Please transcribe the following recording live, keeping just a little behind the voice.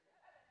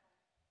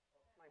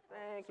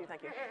Thank you,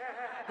 thank you.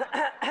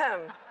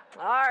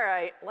 All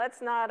right,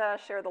 let's not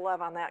share the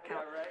love on that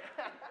count.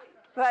 Yeah, right.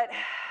 But,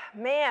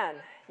 man,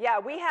 yeah,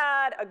 we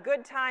had a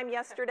good time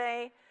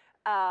yesterday.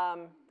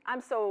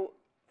 I'm so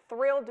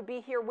thrilled to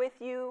be here with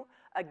you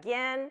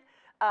again.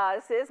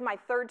 This is my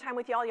third time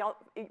with y'all. Y'all,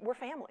 we're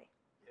family,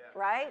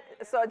 right?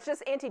 So it's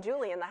just Auntie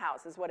Julie in the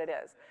house is what it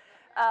is.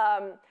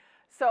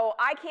 So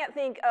I can't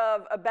think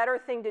of a better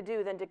thing to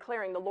do than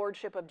declaring the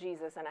lordship of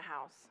Jesus in a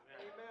house.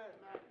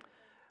 Amen.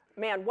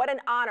 Man, what an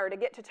honor to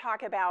get to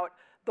talk about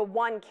the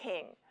one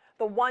King,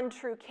 the one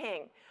true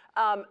King.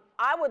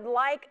 I would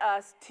like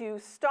us to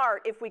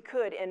start, if we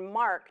could, in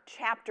Mark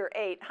chapter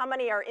 8. How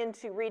many are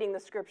into reading the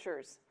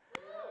scriptures?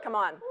 Come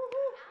on.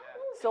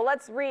 So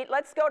let's read.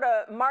 Let's go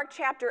to Mark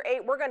chapter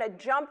 8. We're going to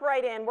jump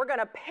right in. We're going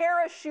to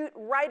parachute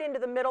right into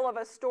the middle of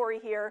a story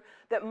here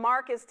that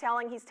Mark is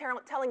telling. He's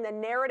telling the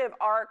narrative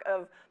arc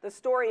of the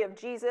story of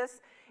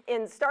Jesus.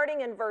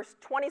 Starting in verse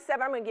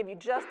 27, I'm going to give you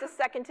just a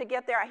second to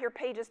get there. I hear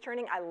pages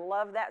turning. I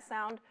love that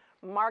sound.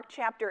 Mark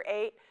chapter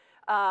 8.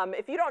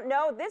 If you don't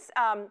know,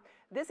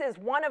 this is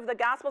one of the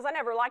Gospels. I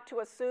never like to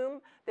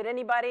assume that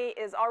anybody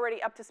is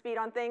already up to speed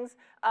on things.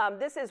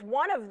 This is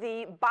one of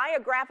the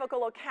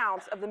biographical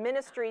accounts of the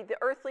ministry, the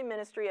earthly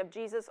ministry of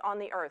Jesus on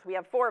the earth. We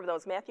have 4 of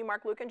those, Matthew,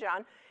 Mark, Luke, and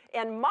John.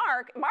 And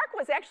Mark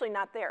was actually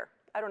not there.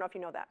 I don't know if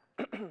you know that.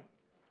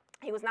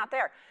 He was not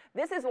there.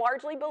 This is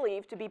largely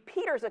believed to be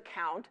Peter's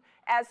account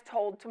as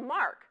told to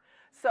Mark.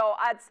 So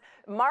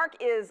Mark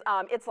is,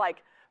 it's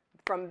like,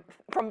 from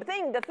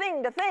thing to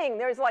thing to thing.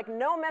 There's like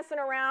no messing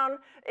around.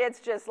 It's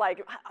just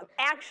like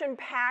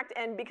action-packed.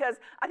 And because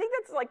I think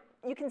that's like,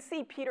 you can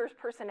see Peter's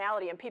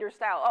personality and Peter's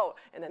style. Oh,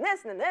 and then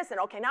this, and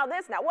okay, now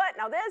this, now what,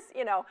 now this,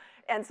 you know.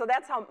 And so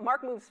that's how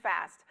Mark moves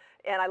fast.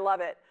 And I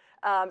love it.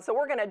 So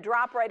we're going to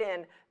drop right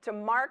in to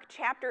Mark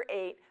chapter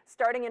 8,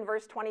 starting in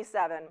verse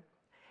 27.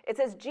 It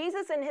says,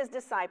 Jesus and his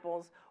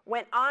disciples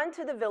went on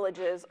to the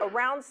villages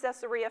around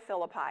Caesarea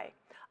Philippi.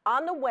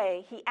 On the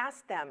way, he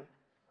asked them,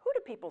 "Who do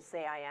people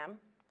say I am?"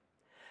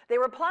 They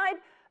replied,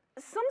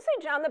 "Some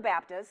say John the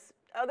Baptist,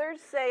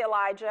 others say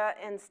Elijah,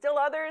 and still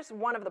others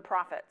one of the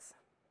prophets."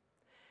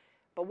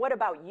 "But what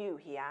about you?"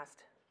 he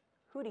asked.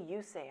 "Who do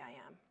you say I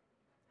am?"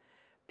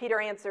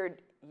 Peter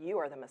answered, "You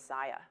are the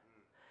Messiah."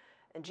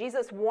 And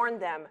Jesus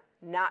warned them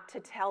not to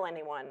tell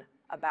anyone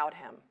about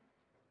him.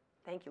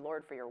 Thank you,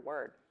 Lord, for your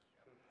word.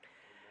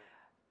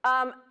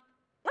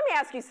 Let me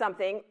ask you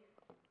something.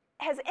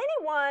 Has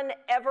anyone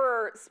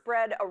ever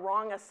spread a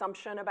wrong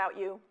assumption about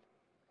you?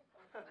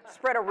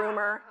 Spread a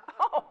rumor?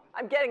 Oh,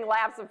 I'm getting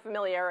laughs of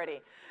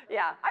familiarity.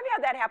 Yeah, I've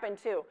had that happen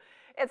too.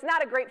 It's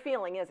not a great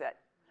feeling, is it?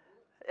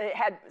 It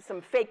had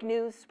some fake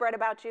news spread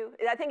about you.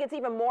 I think it's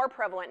even more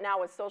prevalent now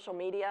with social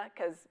media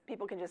because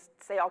people can just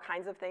say all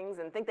kinds of things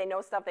and think they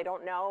know stuff they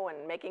don't know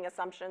and making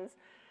assumptions.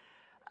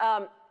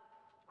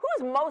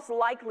 Who's most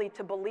likely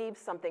to believe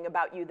something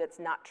about you that's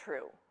not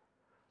true?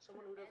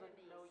 Someone who doesn't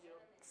know you.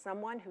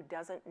 Someone who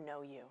doesn't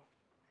know you.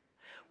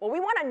 Well, we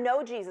want to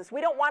know Jesus.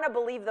 We don't want to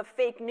believe the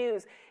fake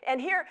news.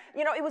 And here,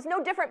 you know, it was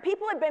no different.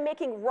 People had been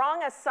making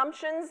wrong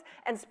assumptions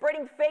and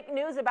spreading fake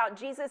news about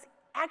Jesus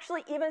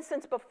actually even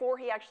since before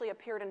he actually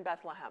appeared in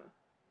Bethlehem.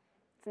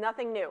 It's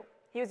nothing new.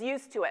 He was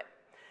used to it.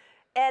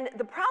 And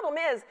the problem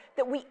is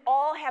that we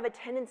all have a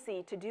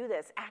tendency to do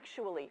this,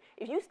 actually.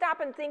 If you stop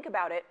and think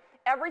about it,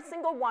 every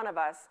single one of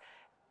us,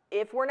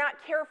 if we're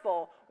not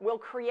careful, will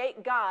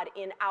create God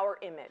in our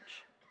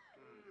image.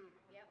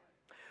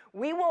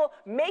 We will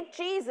make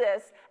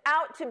Jesus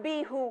out to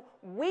be who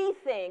we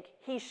think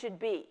he should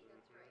be.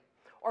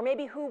 Or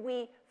maybe who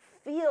we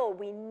feel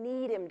we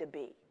need him to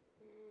be.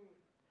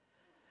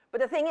 But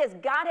the thing is,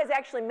 God has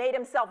actually made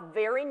himself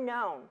very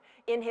known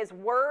in his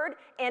word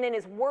and in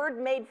his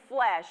word made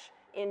flesh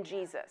in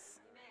Jesus.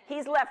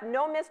 He's left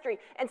no mystery.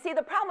 And see,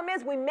 the problem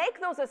is we make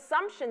those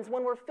assumptions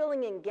when we're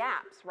filling in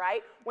gaps,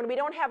 right? When we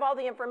don't have all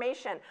the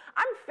information.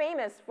 I'm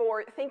famous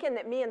for thinking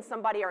that me and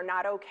somebody are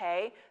not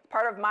okay. It's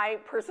part of my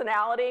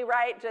personality,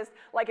 right? Just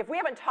like if we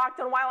haven't talked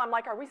in a while, I'm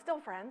like, are we still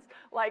friends?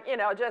 Like, you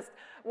know, just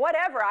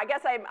whatever. I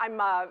guess I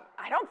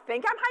don't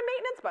think I'm high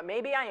maintenance, but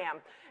maybe I am.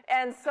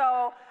 And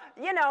so,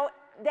 you know,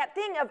 that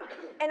thing of,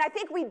 and I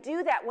think we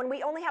do that when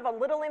we only have a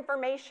little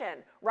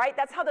information, right?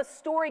 That's how the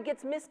story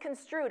gets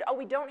misconstrued. Oh,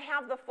 we don't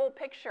have the full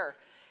picture.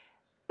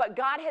 But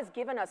God has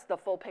given us the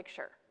full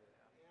picture.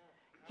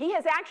 He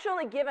has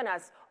actually given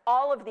us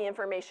all of the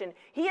information.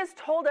 He has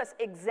told us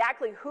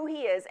exactly who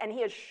he is, and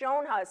he has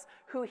shown us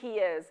who he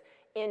is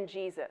in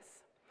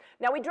Jesus.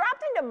 Now, we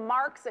dropped into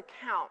Mark's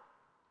account,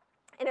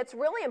 and it's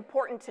really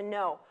important to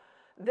know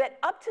that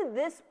up to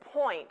this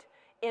point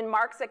in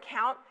Mark's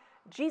account,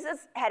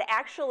 Jesus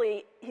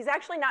he's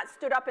actually not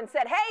stood up and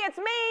said, "Hey, it's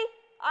me,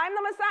 I'm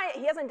the Messiah."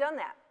 He hasn't done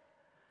that.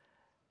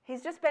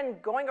 He's just been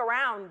going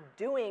around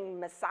doing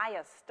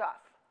Messiah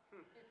stuff.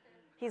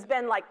 He's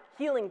been like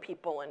healing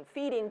people and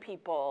feeding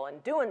people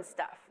and doing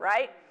stuff,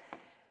 right?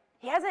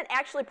 He hasn't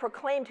actually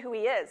proclaimed who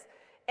he is.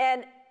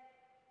 And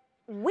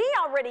we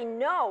already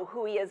know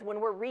who he is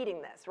when we're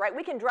reading this, right?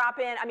 We can drop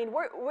in. I mean,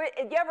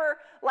 you ever,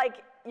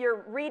 like,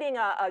 you're reading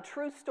a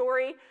true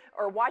story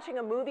or watching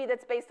a movie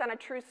that's based on a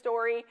true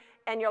story,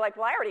 and you're like,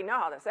 well, I already know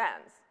how this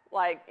ends.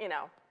 Like,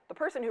 the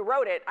person who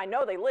wrote it, I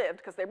know they lived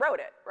because they wrote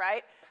it,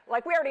 right?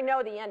 Like, we already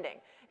know the ending.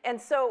 And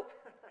so,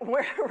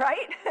 we're,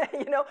 right?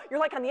 You're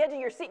like on the edge of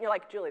your seat, and you're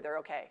like, Julie, they're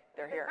okay.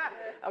 They're here.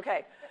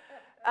 Okay.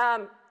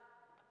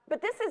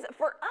 But this is,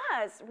 for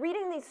us,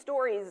 reading these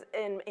stories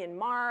in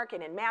Mark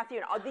and in Matthew,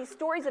 and all these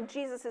stories of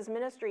Jesus'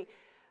 ministry,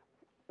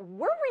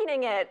 we're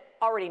reading it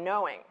already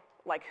knowing,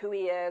 like, who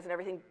he is and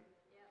everything.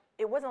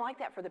 It wasn't like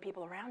that for the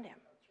people around him.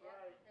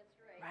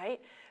 That's right.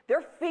 Right?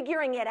 They're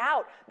figuring it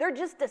out. They're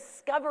just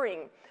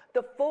discovering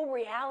the full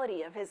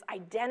reality of his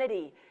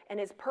identity and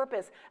his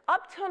purpose.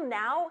 Up till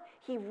now,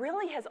 he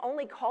really has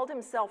only called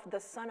himself the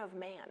Son of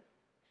Man.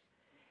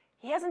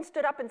 He hasn't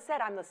stood up and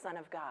said, I'm the Son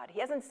of God. He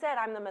hasn't said,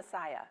 I'm the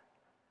Messiah.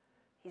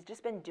 He's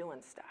just been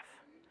doing stuff.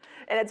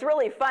 And it's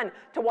really fun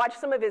to watch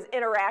some of his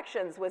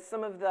interactions with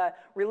some of the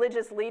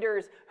religious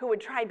leaders who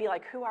would try and be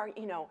like, who are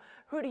you?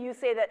 Who do you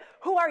say that,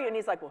 who are you? And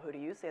he's like, well, who do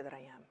you say that I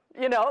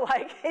am?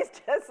 Like, he's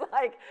just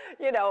like,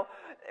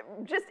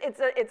 just,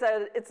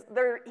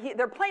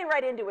 they're playing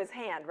right into his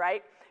hand,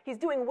 right? He's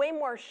doing way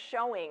more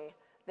showing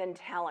than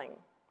telling.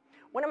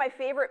 One of my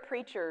favorite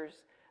preachers,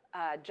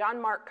 John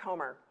Mark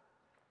Comer,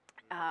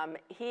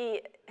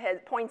 he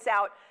points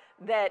out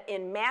that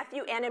in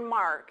Matthew and in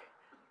Mark,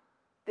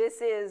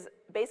 this is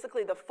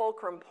basically the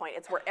fulcrum point.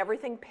 It's where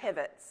everything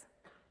pivots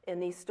in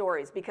these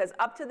stories, because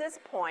up to this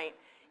point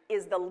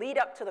is the lead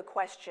up to the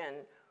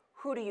question,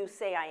 who do you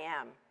say I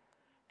am?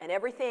 And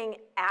everything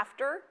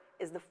after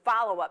is the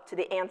follow-up to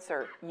the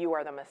answer, you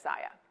are the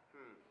Messiah.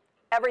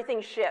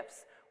 Everything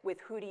shifts with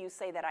who do you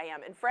say that I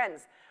am? And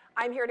friends,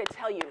 I'm here to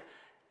tell you,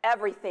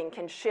 everything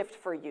can shift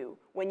for you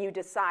when you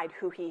decide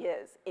who he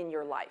is in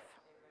your life.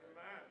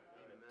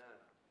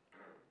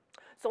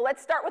 So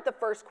let's start with the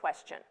first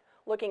question,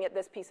 looking at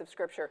this piece of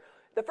scripture.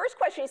 The first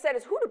question he said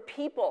is, who do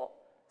people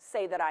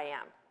say that I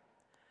am?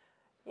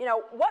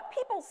 What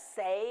people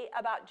say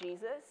about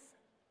Jesus,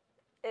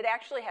 it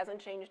actually hasn't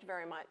changed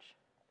very much.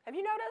 Have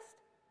you noticed?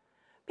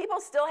 People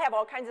still have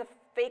all kinds of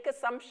fake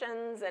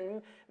assumptions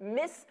and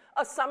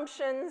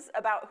misassumptions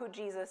about who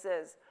Jesus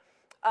is.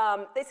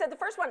 They said the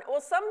first one,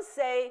 well, some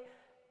say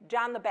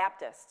John the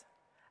Baptist.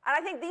 And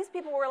I think these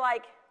people were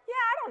like, yeah,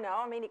 I don't know.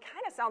 I mean, he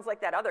kind of sounds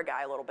like that other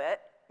guy a little bit,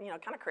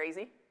 kind of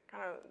crazy,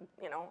 kind of,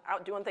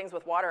 out doing things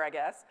with water, I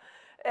guess.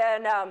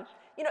 And,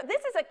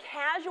 this is a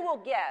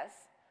casual guess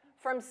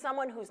from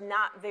someone who's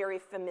not very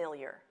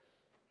familiar.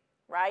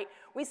 Right?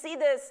 We see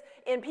this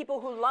in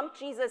people who lump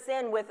Jesus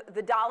in with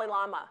the Dalai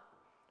Lama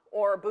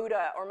or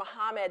Buddha or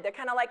Muhammad. They're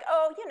kind of like,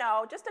 oh,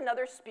 just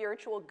another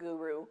spiritual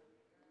guru,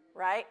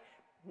 right?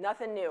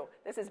 Nothing new.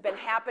 This has been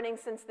happening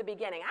since the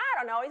beginning. I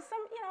don't know. He's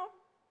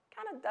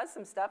kind of does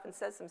some stuff and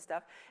says some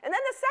stuff. And then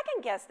the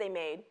second guess they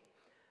made,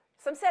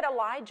 some said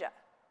Elijah.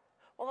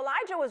 Well,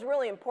 Elijah was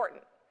really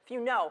important. If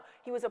you know,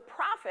 he was a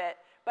prophet,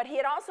 but he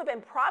had also been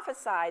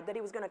prophesied that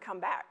he was going to come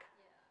back.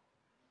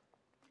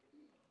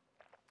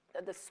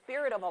 The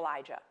spirit of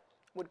Elijah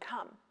would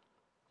come.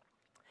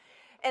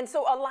 And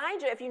so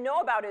Elijah, if you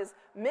know about his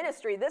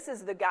ministry, this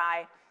is the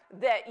guy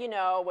that,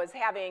 was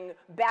having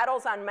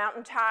battles on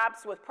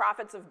mountaintops with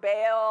prophets of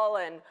Baal.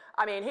 And,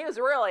 he was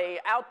really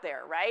out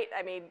there, right?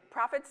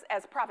 Prophets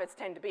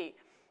tend to be.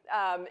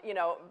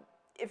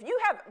 If you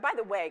have, by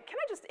the way, can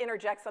I just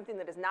interject something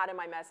that is not in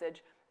my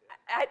message?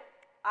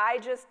 I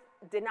just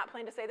did not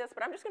plan to say this,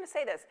 but I'm just going to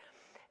say this.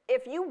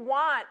 If you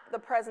want the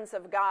presence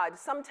of God,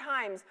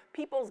 sometimes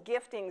people's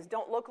giftings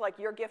don't look like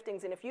your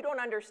giftings, and if you don't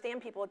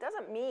understand people, it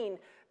doesn't mean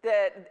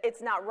that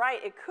it's not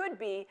right. It could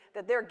be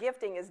that their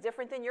gifting is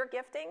different than your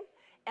gifting,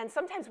 and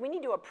sometimes we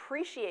need to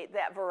appreciate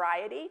that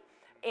variety.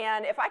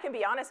 And if I can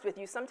be honest with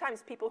you,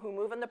 sometimes people who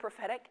move in the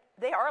prophetic,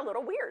 they are a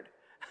little weird,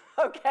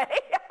 okay?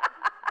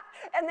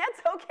 And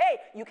that's okay.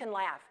 You can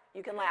laugh.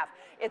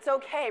 It's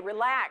okay.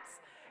 Relax.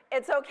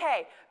 It's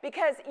okay,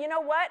 because you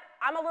know what?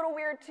 I'm a little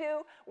weird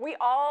too.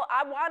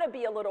 I want to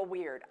be a little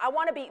weird.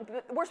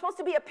 We're supposed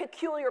to be a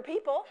peculiar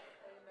people,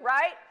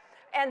 right?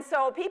 And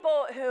so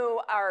people who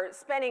are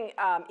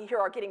who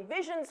are getting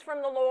visions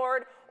from the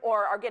Lord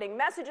or are getting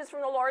messages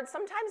from the Lord,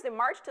 sometimes they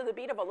march to the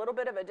beat of a little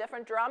bit of a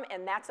different drum,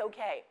 and that's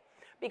okay.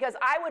 Because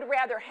I would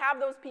rather have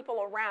those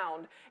people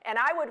around, and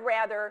I would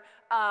rather,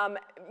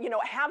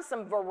 have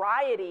some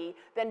variety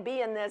than be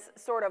in this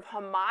sort of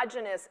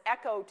homogeneous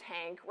echo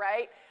tank,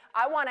 right?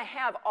 I want to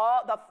have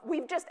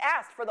we've just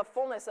asked for the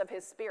fullness of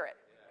his Spirit.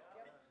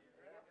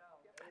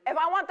 If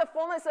I want the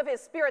fullness of his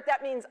Spirit,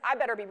 that means I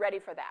better be ready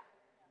for that.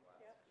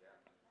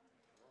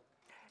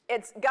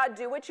 It's, God,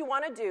 do what you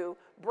want to do.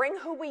 Bring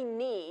who we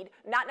need,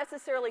 not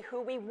necessarily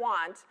who we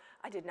want.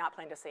 I did not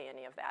plan to say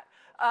any of that.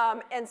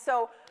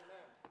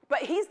 But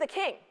he's the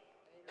king.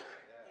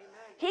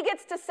 He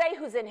gets to say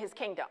who's in his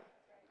kingdom.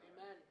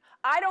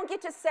 I don't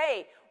get to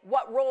say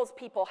what roles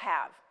people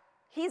have.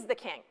 He's the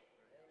king.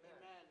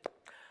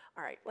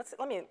 All right,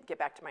 let me get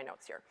back to my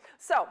notes here.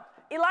 So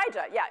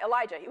Elijah,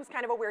 he was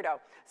kind of a weirdo.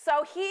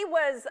 So he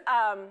was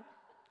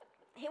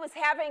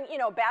having,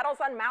 battles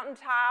on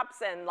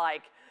mountaintops and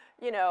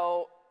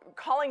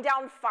calling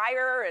down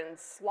fire and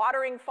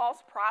slaughtering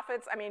false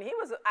prophets. I mean, he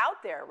was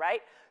out there,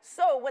 right?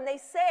 So when they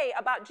say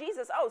about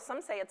Jesus, oh,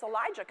 some say it's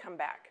Elijah come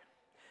back.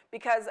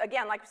 Because,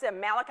 again, like we said,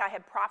 Malachi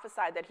had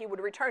prophesied that he would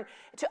return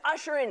to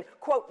usher in,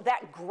 quote,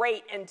 that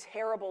great and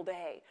terrible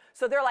day.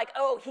 So they're like,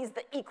 oh, he's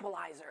the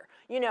equalizer.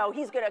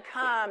 He's going to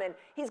come and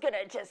he's going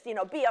to just,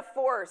 be a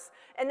force.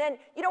 And then,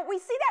 we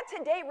see that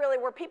today really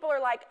where people are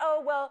like,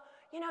 oh, well,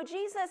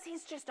 Jesus,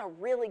 he's just a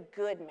really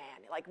good man,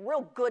 like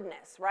real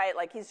goodness, right?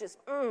 Like he's just,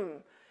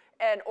 and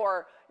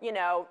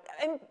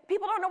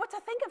people don't know what to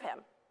think of him,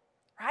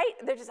 right?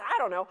 They're just, I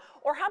don't know.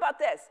 Or how about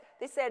this?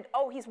 They said,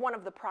 oh, he's one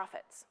of the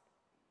prophets.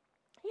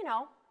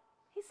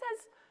 He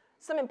says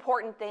some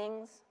important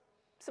things,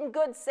 some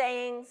good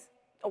sayings,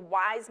 a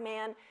wise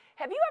man.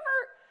 Have you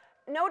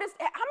ever noticed,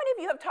 how many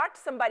of you have talked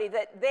to somebody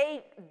that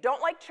they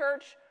don't like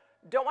church,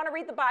 don't want to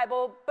read the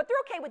Bible, but they're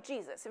okay with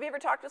Jesus? Have you ever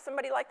talked to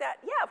somebody like that?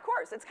 Yeah, of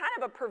course. It's kind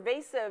of a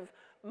pervasive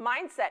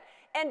mindset.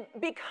 And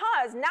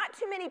because not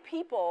too many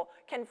people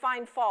can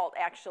find fault,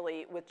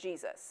 actually, with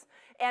Jesus.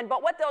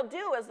 But what they'll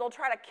do is they'll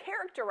try to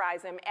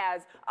characterize him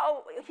as,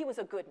 oh, he was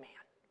a good man.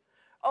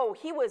 Oh,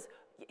 he was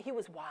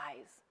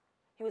wise.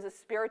 He was a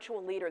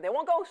spiritual leader. They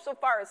won't go so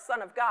far as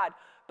Son of God.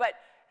 But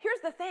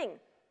here's the thing.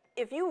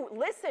 If you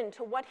listen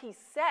to what he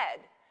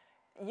said,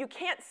 you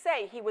can't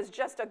say he was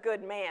just a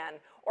good man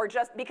or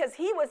just because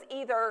he was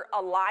either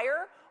a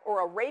liar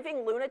or a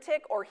raving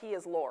lunatic or he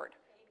is Lord.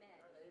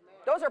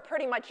 Amen. Those are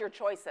pretty much your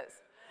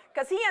choices.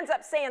 Because he ends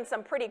up saying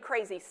some pretty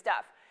crazy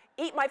stuff.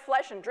 Eat my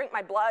flesh and drink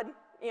my blood,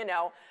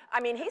 I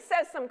mean, he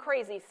says some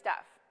crazy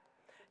stuff.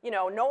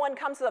 No one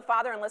comes to the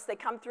Father unless they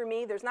come through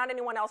me. There's not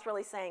anyone else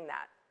really saying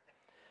that.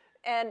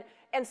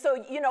 And so,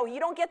 you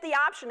don't get the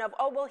option of,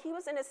 oh, well, he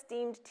was an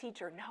esteemed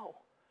teacher. No,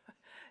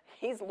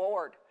 he's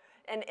Lord.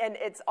 And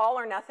it's all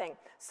or nothing.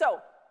 So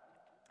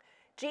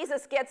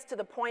Jesus gets to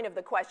the point of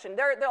the question.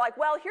 They're like,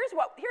 well, here's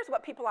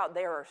what people out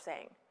there are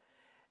saying.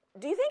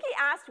 Do you think he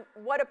asked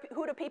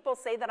who do people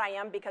say that I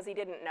am because he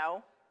didn't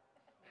know?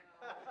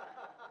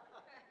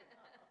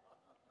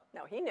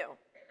 No, he knew.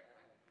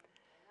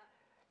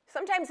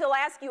 Sometimes he'll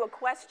ask you a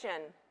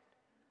question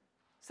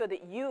so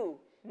that you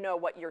know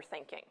what you're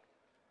thinking.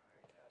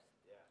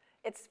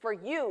 It's for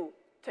you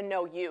to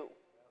know you,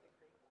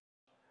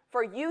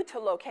 for you to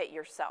locate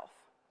yourself.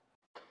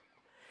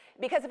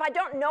 Because if I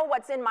don't know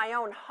what's in my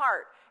own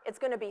heart, it's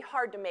going to be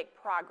hard to make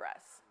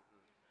progress.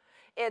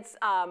 It's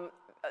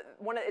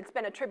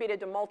been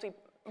attributed to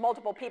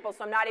multiple people,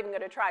 so I'm not even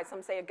going to try.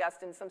 Some say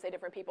Augustine, some say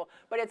different people.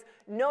 But it's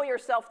know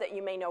yourself that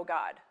you may know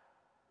God.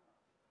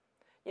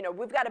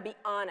 We've got to be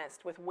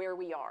honest with where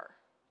we are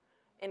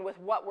and with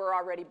what we're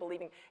already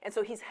believing. And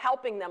so he's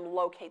helping them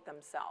locate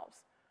themselves.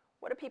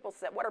 What are people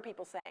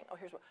saying? Oh,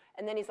 here's what.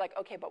 And then he's like,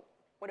 okay, but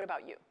what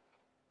about you?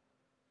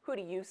 Who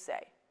do you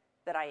say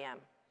that I am?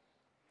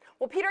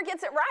 Well, Peter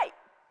gets it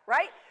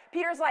right?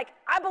 Peter's like,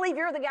 I believe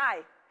you're the guy.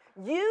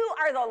 You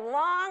are the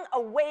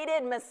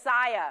long-awaited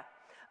Messiah.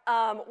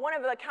 One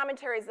of the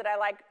commentaries that I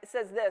like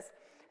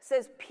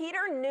says,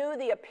 Peter knew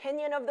the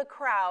opinion of the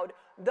crowd,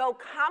 though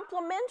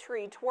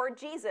complimentary toward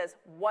Jesus,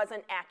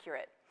 wasn't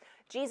accurate.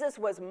 Jesus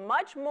was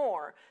much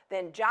more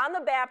than John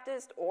the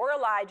Baptist or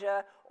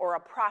Elijah or a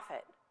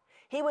prophet.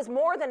 He was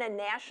more than a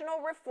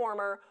national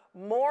reformer,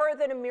 more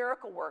than a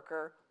miracle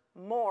worker,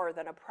 more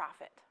than a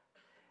prophet.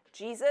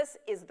 Jesus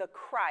is the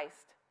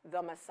Christ,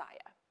 the Messiah.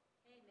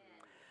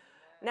 Amen.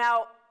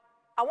 Now,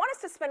 I want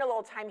us to spend a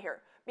little time here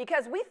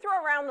because we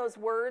throw around those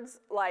words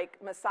like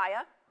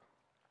Messiah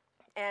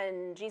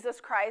and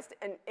Jesus Christ.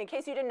 And in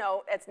case you didn't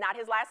know, it's not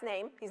his last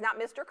name. He's not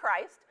Mr.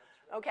 Christ,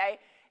 okay?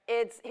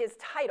 It's his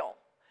title,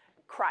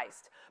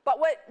 Christ. But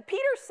what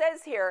Peter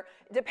says here,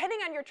 depending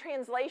on your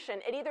translation,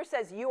 it either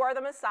says you are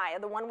the Messiah.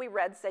 The one we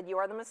read said you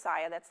are the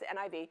Messiah. That's the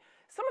NIV.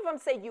 Some of them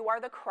say you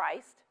are the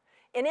Christ.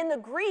 And in the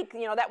Greek,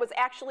 that was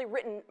actually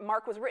written,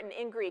 Mark was written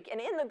in Greek. And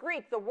in the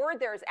Greek, the word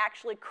there is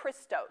actually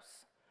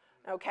Christos,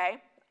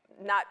 okay?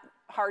 Not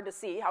hard to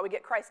see how we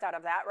get Christ out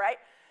of that, right?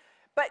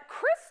 But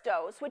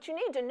Christos, what you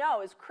need to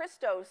know is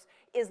Christos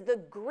is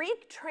the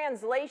Greek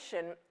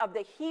translation of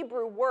the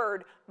Hebrew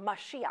word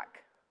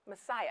Mashiach,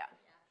 Messiah.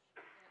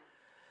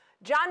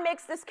 John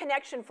makes this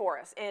connection for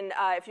us. And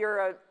if you're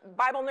a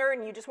Bible nerd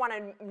and you just want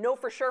to know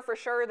for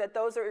sure that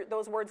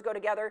those words go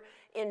together,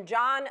 in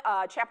John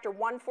chapter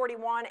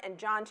 1:41 and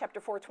John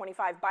chapter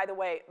 4:25, by the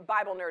way,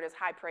 Bible nerd is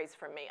high praise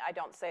from me. I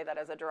don't say that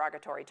as a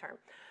derogatory term.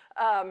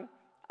 I'm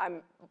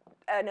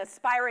an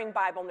aspiring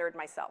Bible nerd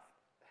myself.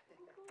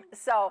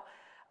 So,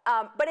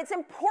 but it's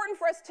important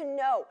for us to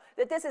know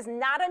that this is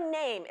not a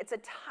name, it's a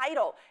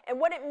title. And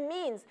what it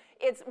means,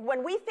 it's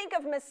when we think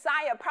of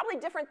Messiah, probably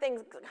different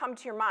things come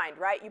to your mind,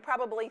 right? You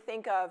probably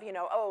think of,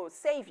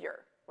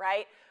 Savior,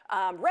 right?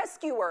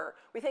 Rescuer.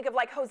 We think of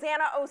like,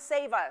 Hosanna, oh,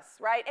 save us,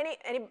 right?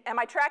 Am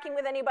I tracking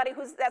with anybody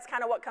that's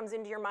kind of what comes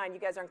into your mind? You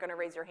guys aren't going to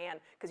raise your hand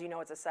because you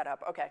know it's a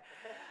setup. Okay.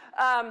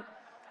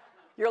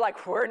 You're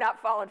like, we're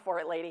not falling for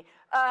it, lady.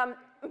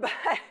 But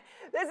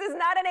this is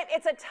not a name.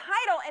 It's a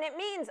title, and it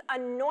means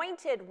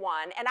anointed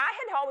one. And I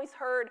had always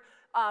heard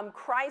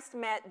Christ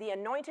meant the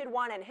anointed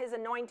one and his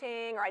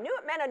anointing, or I knew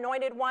it meant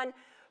anointed one.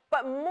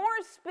 But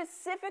more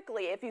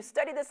specifically, if you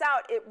study this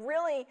out, it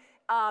really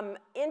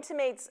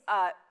intimates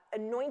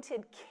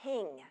anointed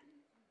king.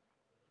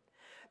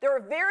 There are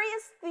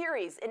various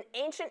theories in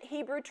ancient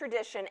Hebrew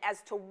tradition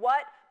as to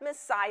what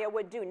Messiah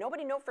would do.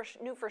 Nobody knew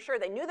for sure.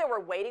 They knew they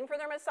were waiting for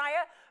their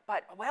Messiah,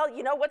 but, well,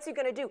 what's he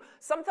going to do?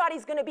 Some thought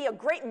he's going to be a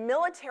great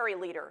military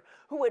leader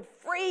who would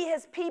free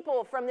his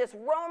people from this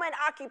Roman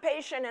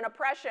occupation and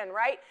oppression,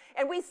 right?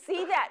 And we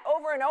see that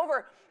over and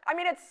over. I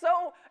mean,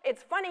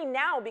 it's funny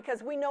now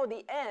because we know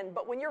the end,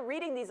 but when you're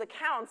reading these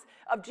accounts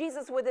of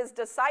Jesus with his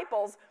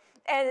disciples,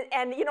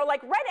 and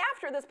like right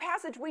after this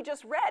passage we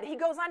just read, he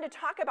goes on to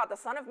talk about the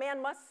Son of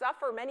Man must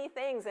suffer many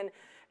things, and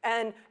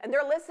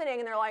they're listening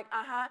and they're like,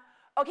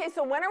 okay,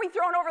 so when are we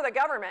throwing over the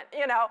government?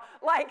 They're not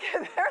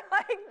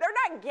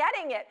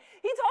getting it.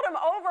 He told them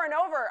over and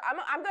over,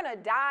 I'm going to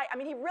die. I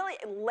mean, he really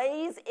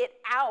lays it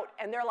out,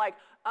 and they're like,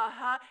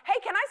 hey,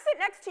 can I sit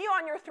next to you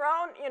on your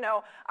throne?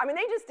 I mean,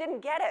 they just didn't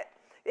get it.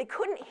 They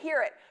couldn't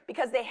hear it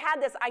because they had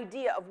this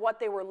idea of what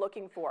they were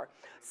looking for.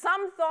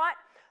 Some thought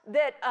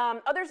that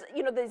others,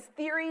 these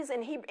theories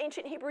in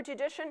ancient Hebrew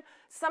tradition,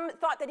 some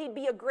thought that he'd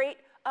be a great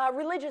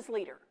religious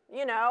leader,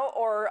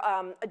 or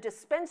a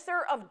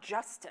dispenser of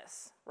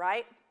justice,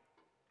 right?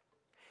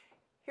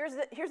 Here's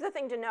the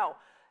thing to know.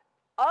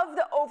 Of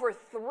the over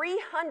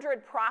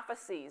 300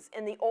 prophecies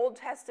in the Old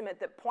Testament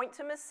that point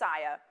to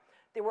Messiah,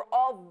 they were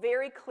all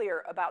very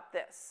clear about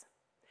this.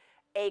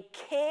 A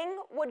king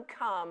would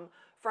come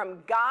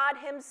from God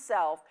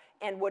himself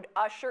and would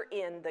usher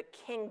in the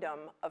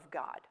kingdom of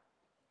God.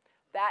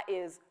 That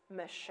is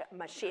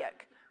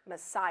Mashiach,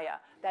 Messiah.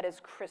 That is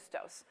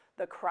Christos,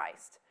 the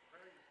Christ.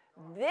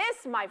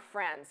 This, my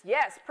friends,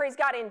 yes, praise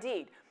God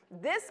indeed.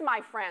 This,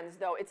 my friends,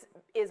 though,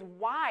 is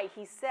why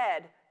he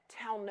said,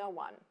 tell no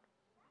one.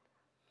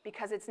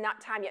 Because it's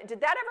not time yet.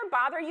 Did that ever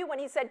bother you when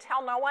he said,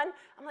 tell no one?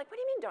 I'm like, what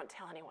do you mean don't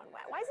tell anyone?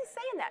 Why is he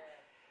saying that?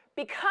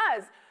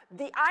 Because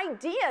the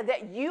idea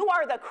that you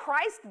are the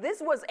Christ,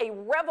 this was a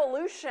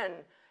revolution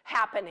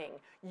happening.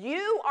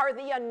 You are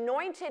the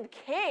anointed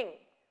king.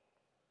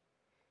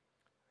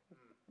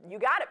 You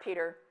got it,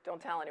 Peter.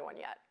 Don't tell anyone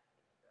yet.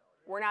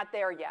 We're not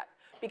there yet.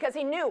 Because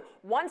he knew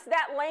once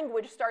that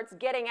language starts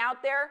getting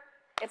out there,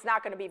 it's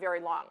not going to be very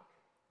long,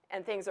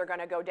 and things are going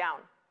to go down.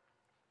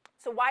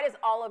 So why does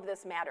all of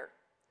this matter?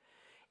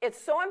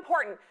 It's so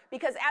important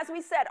because, as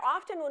we said,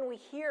 often when we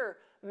hear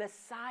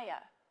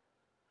Messiah,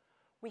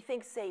 we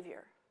think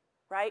Savior,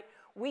 right?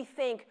 We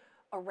think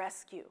a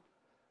rescue.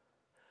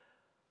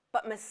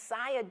 But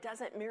Messiah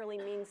doesn't merely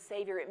mean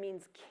Savior, it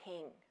means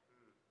King.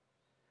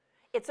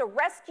 It's a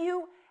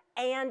rescue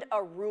and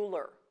a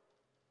ruler.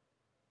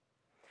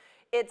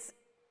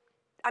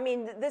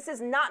 This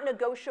is not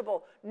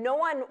negotiable. No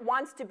one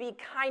wants to be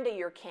kind of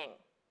your king.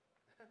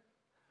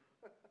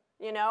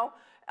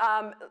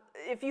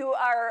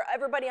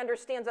 Everybody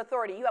understands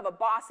authority. You have a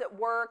boss at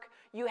work.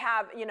 You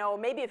have,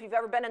 maybe if you've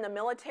ever been in the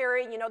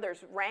military,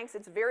 there's ranks.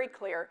 It's very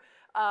clear.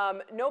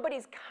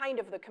 Nobody's kind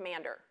of the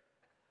commander.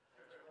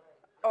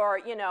 Or,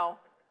 they're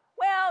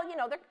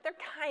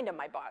kind of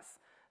my boss.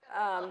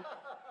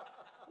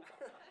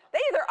 They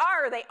either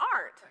are or they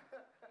aren't.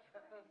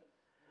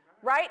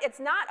 Right? It's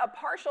not a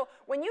partial.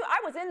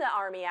 I was in the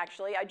Army,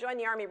 actually. I joined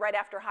the Army right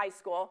after high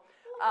school.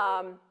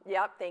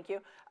 Yep, thank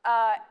you.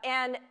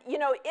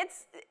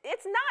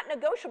 It's not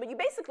negotiable. You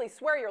basically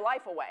swear your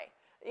life away,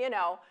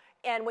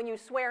 and when you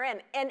swear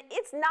in. And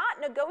it's not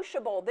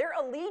negotiable. Their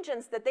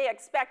allegiance that they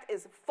expect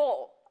is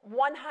full,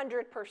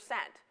 100%.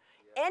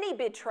 Any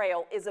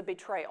betrayal is a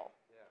betrayal.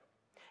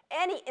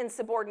 Any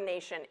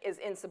insubordination is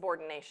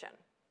insubordination.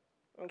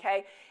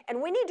 Okay?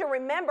 And we need to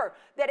remember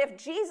that if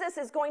Jesus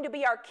is going to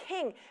be our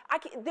king,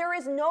 there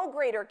is no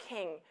greater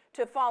king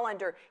to fall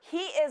under. He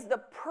is the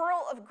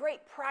pearl of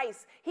great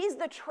price. He's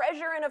the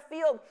treasure in a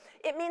field.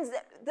 It means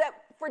that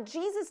for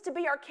Jesus to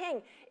be our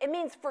king, it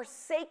means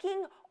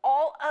forsaking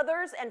all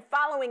others and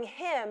following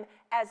him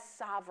as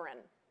sovereign.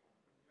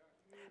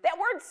 That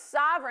word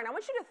sovereign, I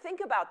want you to think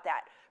about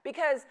that,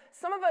 because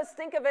some of us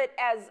think of it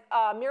as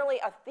merely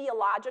a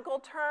theological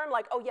term,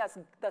 like, oh yes,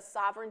 the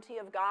sovereignty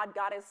of God,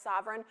 God is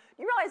sovereign.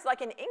 You realize,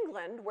 like in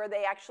England, where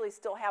they actually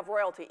still have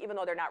royalty, even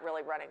though they're not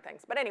really running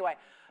things. But anyway,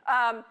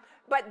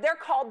 but they're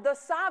called the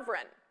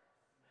sovereign.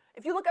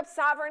 If you look up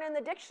sovereign in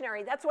the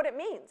dictionary, that's what it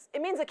means.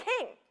 It means a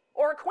king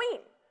or a queen.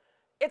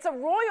 It's a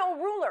royal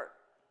ruler.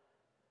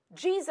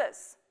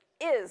 Jesus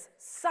is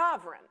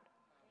sovereign.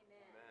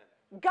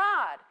 Amen.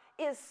 God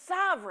is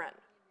sovereign.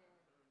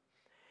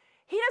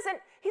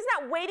 He's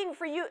not waiting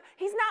for you.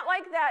 He's not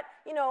like that,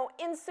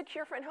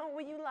 insecure friend, oh,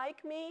 will you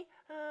like me?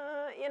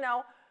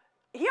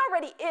 He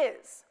already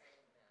is.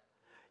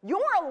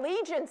 Your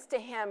allegiance to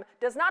him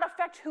does not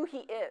affect who he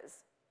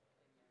is.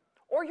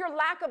 Or your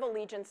lack of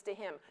allegiance to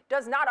him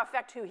does not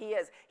affect who he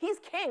is. He's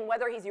king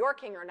whether he's your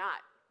king or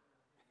not.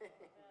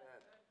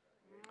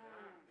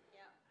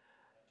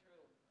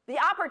 The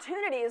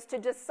opportunity is to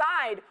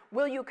decide,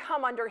 will you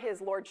come under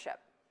his lordship?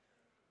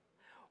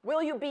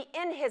 Will you be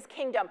in his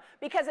kingdom?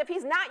 Because if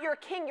he's not your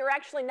king, you're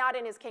actually not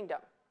in his kingdom.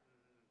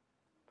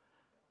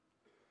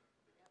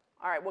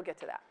 All right, we'll get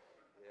to that.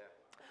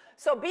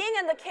 So being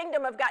in the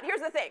kingdom of God,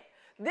 here's the thing.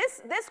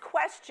 This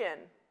question,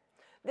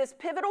 this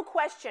pivotal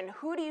question,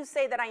 who do you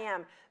say that I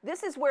am?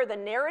 This is where the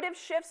narrative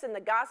shifts in the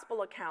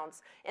gospel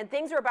accounts, and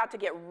things are about to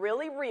get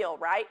really real,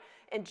 right?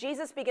 And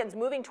Jesus begins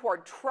moving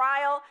toward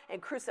trial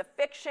and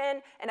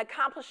crucifixion and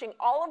accomplishing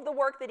all of the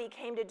work that he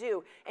came to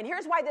do. And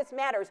here's why this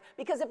matters.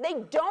 Because if they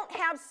don't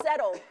have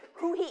settled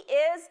who he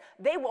is,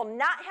 they will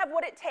not have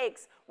what it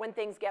takes when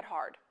things get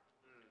hard.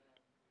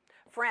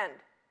 Friend,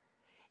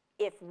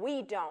 if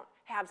we don't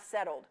have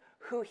settled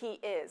who he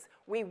is,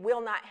 we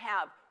will not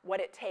have what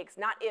it takes,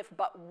 not if,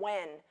 but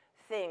when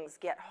things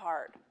get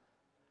hard.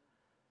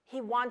 He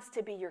wants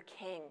to be your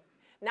king,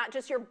 not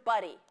just your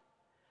buddy.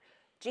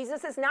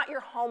 Jesus is not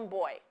your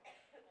homeboy.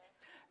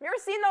 Have you ever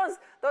seen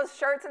those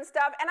shirts and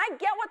stuff? And I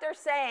get what they're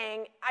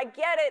saying. I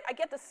get it. I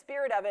get the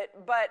spirit of it,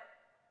 but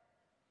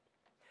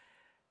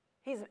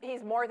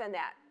he's more than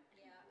that.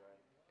 Yeah.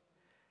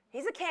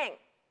 He's a king.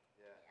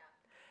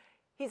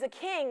 Yeah. He's a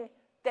king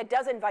that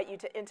does invite you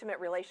to intimate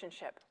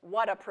relationship.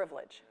 What a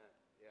privilege.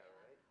 Yeah,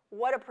 right.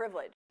 What a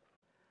privilege.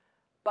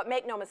 But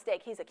make no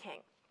mistake, he's a king.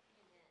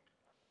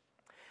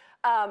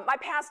 My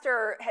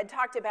pastor had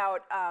talked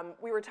about,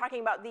 we were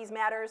talking about these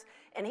matters,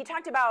 and he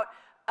talked about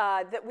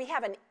that we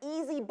have an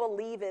easy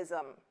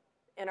believism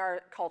in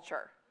our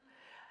culture.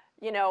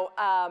 You know,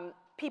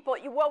 people,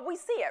 well, we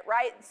see it,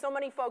 right? So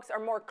many folks are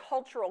more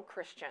cultural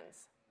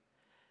Christians.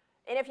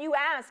 And if you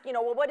ask, you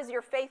know, well, what does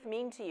your faith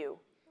mean to you?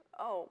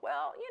 Oh,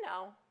 well, you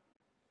know,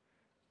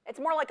 it's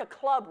more like a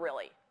club,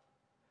 really.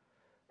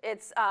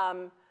 It's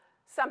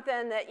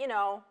something that, you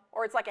know,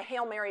 or it's like a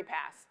Hail Mary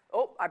pass.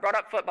 Oh, I brought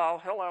up football.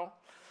 Hello.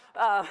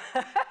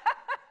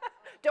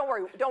 Don't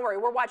worry.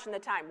 We're watching the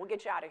time. We'll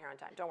get you out of here on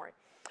time. Don't worry.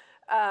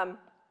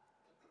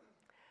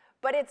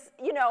 But it's,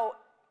 you know,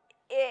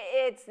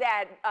 it's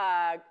that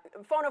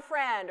phone a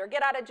friend or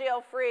get out of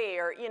jail free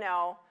or, you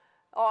know,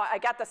 oh, I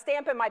got the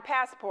stamp in my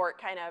passport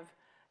kind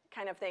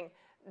of thing.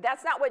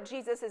 That's not what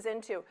Jesus is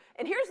into.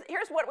 And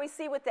here's what we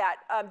see with that.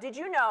 Did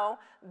you know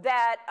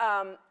that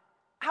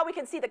how we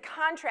can see the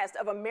contrast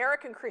of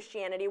American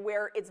Christianity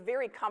where it's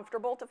very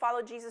comfortable to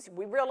follow Jesus?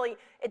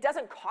 It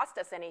doesn't cost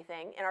us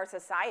anything in our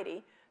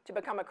society to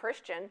become a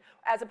Christian,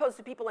 as opposed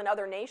to people in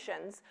other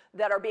nations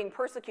that are being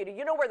persecuted.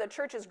 You know where the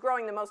church is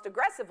growing the most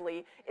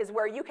aggressively is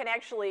where you can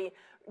actually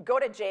go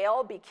to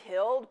jail, be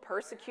killed,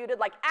 persecuted,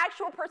 like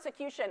actual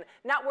persecution,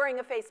 not wearing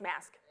a face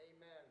mask.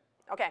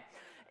 Amen. Okay,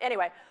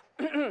 anyway.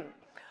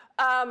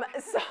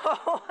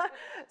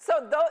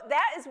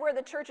 That is where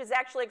the church is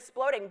actually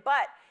exploding.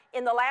 But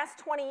in the last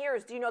 20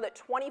 years, do you know that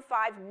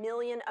 25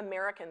 million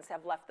Americans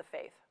have left the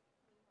faith?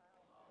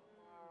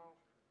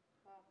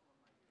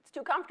 It's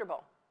too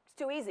comfortable. It's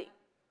too easy.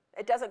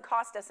 It doesn't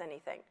cost us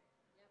anything.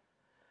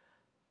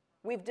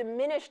 We've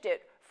diminished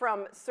it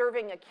from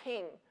serving a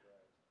king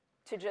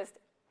to just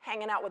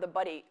hanging out with a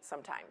buddy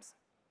sometimes.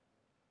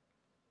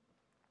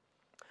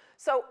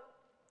 So,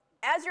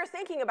 as you're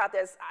thinking about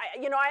this,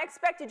 I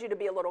expected you to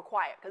be a little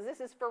quiet because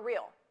this is for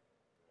real.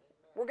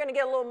 We're going to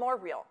get a little more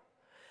real.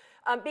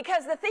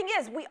 Because the thing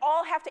is, we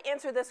all have to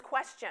answer this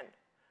question.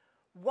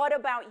 What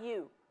about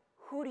you?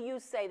 Who do you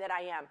say that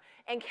I am?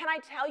 And can I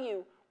tell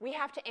you, we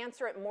have to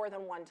answer it more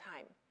than one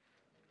time.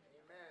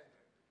 Amen.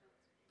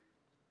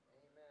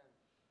 Amen.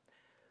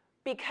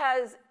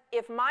 Because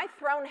if my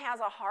throne has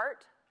a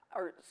heart,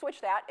 or switch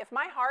that, if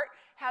my heart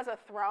has a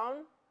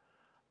throne,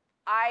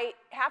 I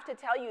have to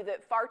tell you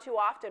that far too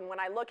often when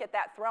I look at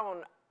that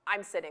throne,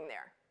 I'm sitting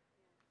there.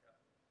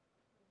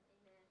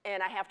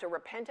 And I have to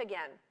repent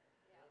again.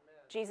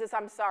 Jesus,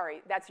 I'm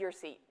sorry, that's your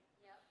seat.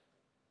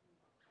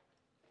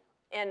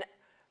 And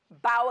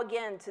bow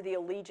again to the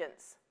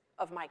allegiance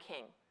of my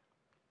king.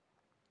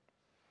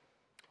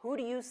 Who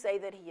do you say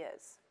that he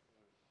is?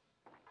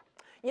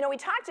 You know, we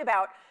talked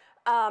about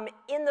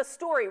in the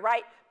story,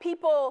 right?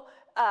 People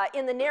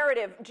in the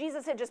narrative,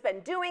 Jesus had just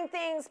been doing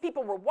things.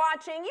 People were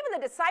watching.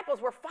 Even the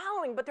disciples were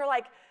following, but they're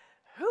like,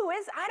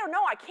 I don't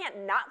know. I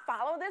can't not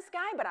follow this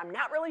guy, but I'm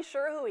not really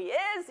sure who he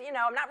is. You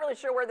know, I'm not really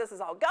sure where this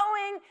is all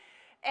going.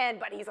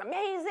 But he's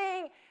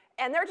amazing.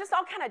 And they're just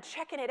all kind of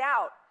checking it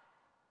out.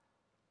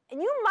 And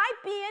you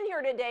might be in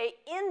here today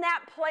in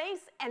that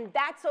place, and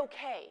that's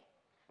okay.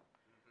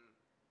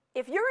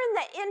 If you're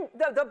in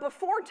the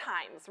before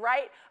times,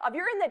 right? If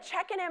you're in the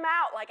checking him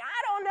out, like,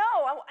 I don't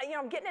know.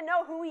 I'm getting to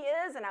know who he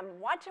is, and I'm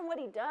watching what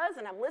he does,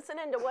 and I'm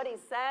listening to what he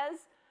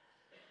says.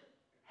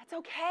 That's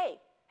okay.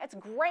 That's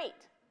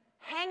great.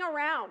 Hang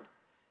around.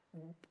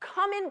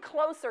 Come in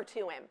closer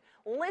to him.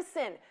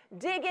 Listen.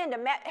 Dig into.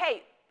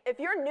 Hey, if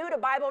you're new to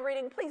Bible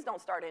reading, please don't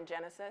start in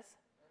Genesis.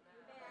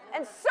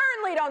 And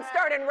certainly don't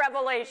start in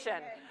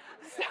Revelation.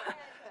 So,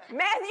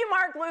 Matthew,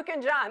 Mark, Luke,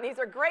 and John. These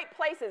are great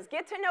places.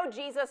 Get to know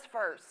Jesus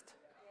first.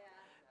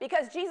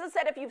 Because Jesus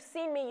said, if you've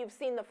seen me, you've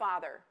seen the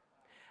Father.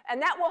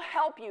 And that will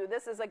help you.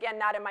 This is, again,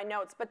 not in my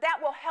notes. But that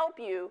will help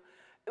you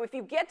If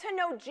you get to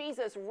know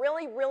Jesus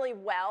really, really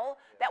well,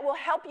 that will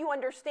help you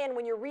understand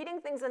when you're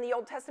reading things in the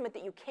Old Testament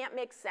that you can't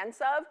make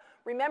sense of.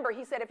 Remember,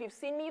 he said, if you've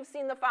seen me, you've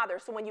seen the Father.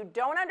 So when you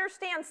don't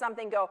understand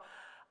something, go,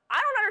 I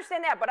don't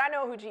understand that, but I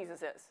know who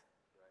Jesus is.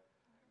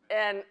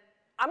 And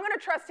I'm going to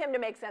trust him to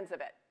make sense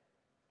of it.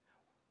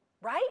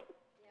 Right?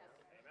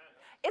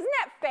 Isn't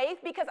that faith?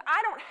 Because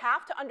I don't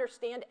have to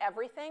understand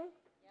everything.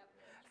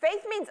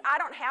 Faith means I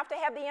don't have to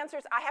have the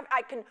answers.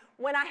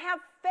 When I have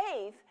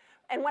faith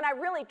and when I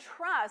really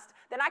trust,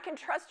 then I can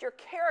trust your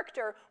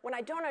character when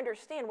I don't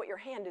understand what your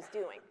hand is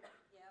doing.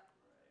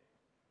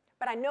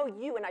 But I know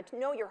you and I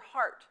know your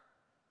heart.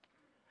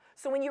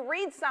 So when you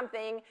read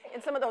something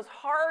in some of those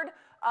hard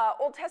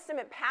Old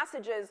Testament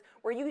passages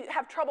where you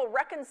have trouble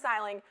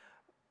reconciling,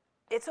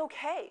 it's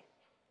okay.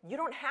 You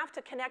don't have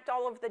to connect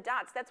all of the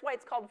dots. That's why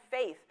it's called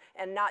faith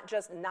and not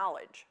just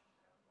knowledge.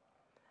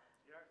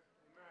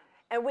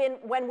 And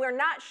when we're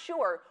not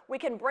sure, we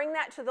can bring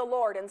that to the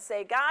Lord and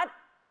say, God,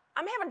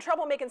 I'm having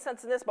trouble making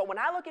sense of this, but when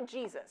I look at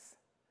Jesus,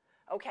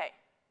 okay,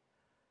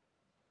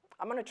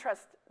 I'm going to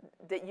trust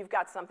that you've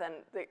got something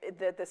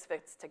that this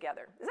fits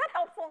together. Is that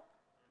helpful?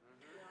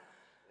 Mm-hmm.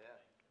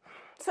 Yeah.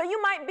 So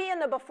you might be in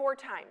the before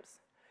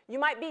times. You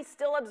might be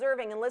still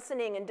observing and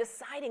listening and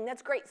deciding.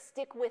 That's great.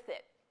 Stick with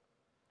it.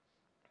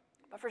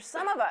 But for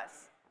some of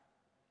us,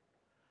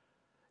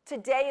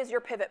 today is your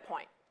pivot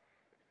point.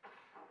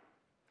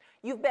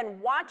 You've been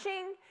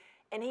watching,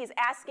 and he's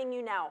asking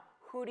you now,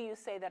 who do you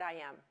say that I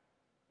am?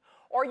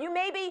 Or you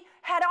maybe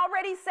had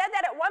already said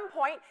that at one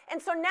point,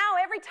 and so now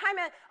every time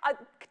a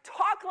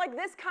talk like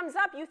this comes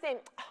up, you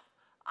think, oh,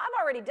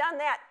 I've already done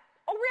that.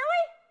 Oh,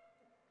 really?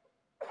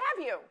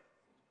 Have you?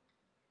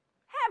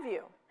 Have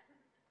you?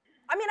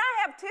 I mean,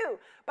 I have too,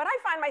 but I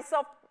find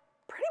myself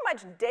pretty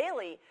much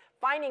daily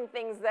finding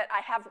things that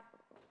I have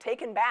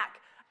taken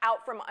back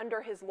out from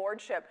under his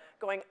lordship,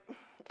 going,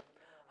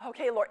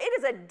 okay, Lord, it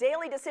is a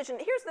daily decision.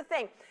 Here's the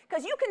thing,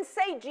 because you can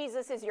say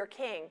Jesus is your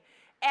king,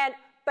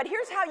 but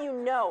here's how you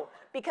know,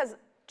 because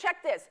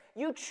check this,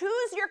 you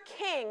choose your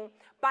king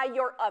by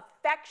your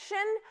affection,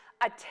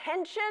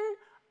 attention,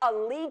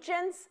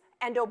 allegiance,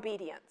 and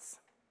obedience.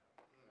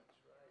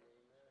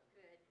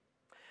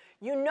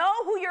 You know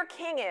who your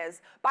king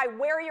is by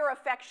where your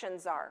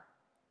affections are.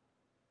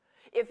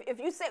 If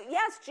you say,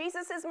 yes,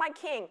 Jesus is my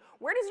king,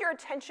 where does your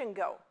attention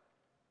go?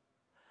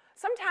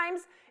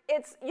 Sometimes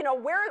it's,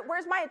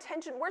 where's my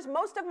attention? Where's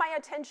most of my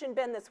attention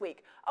been this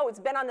week? Oh, it's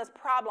been on this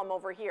problem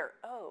over here.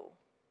 Oh.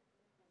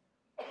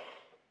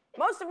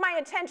 Most of my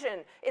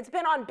attention, it's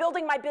been on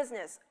building my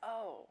business.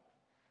 Oh,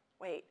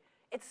 wait.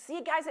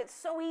 See, guys, it's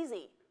so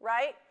easy,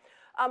 right?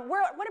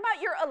 What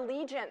about your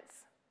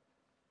allegiance?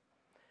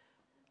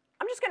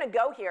 I'm just going to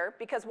go here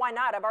because why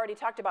not? I've already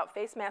talked about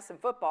face masks and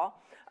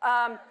football.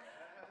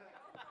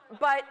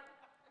 But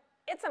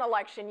it's an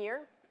election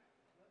year.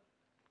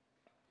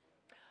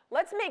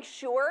 Let's make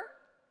sure,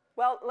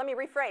 well, let me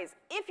rephrase.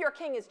 If your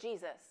king is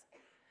Jesus,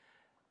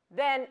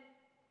 then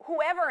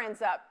whoever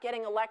ends up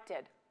getting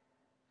elected,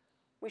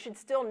 we should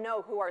still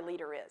know who our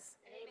leader is.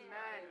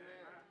 Amen.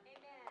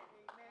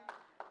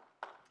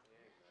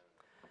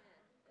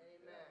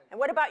 And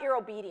what about your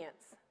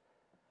obedience?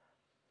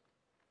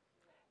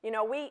 I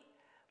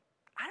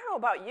don't know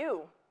about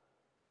you.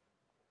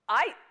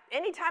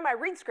 Anytime I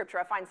read scripture,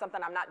 I find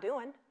something I'm not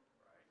doing.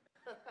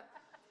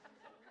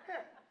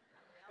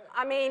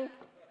 I mean,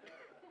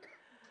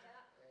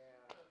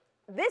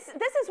 this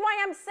is why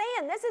I'm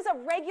saying this is a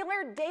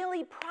regular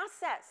daily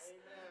process.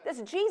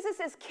 This Jesus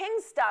is king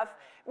stuff,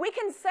 we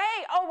can say,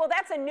 oh, well,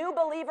 that's a new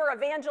believer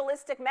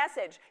evangelistic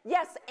message.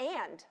 Yes,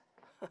 and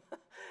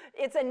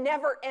it's a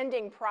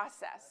never-ending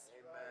process.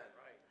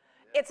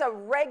 It's a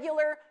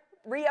regular,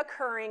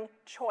 reoccurring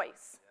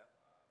choice.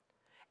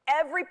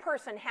 Every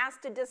person has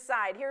to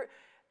decide. Here,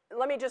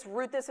 let me just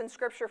root this in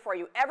scripture for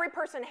you. Every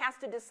person has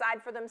to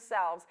decide for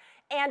themselves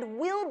and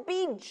will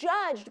be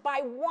judged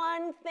by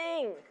one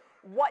thing.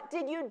 What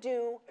did you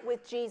do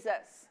with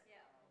Jesus?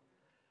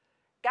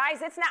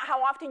 Guys, it's not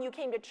how often you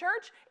came to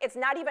church. It's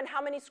not even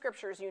how many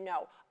scriptures you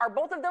know. Are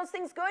both of those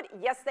things good?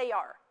 Yes, they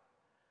are.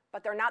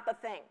 But they're not the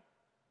thing.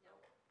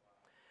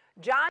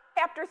 John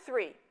chapter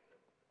 3.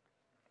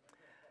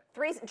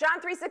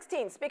 John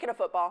 3:16, speaking of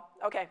football.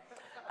 Okay.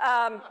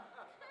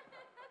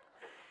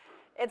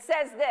 It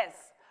says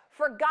this,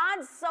 "For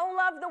God so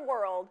loved the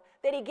world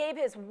that he gave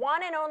his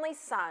one and only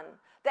Son,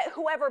 that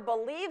whoever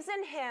believes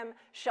in him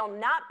shall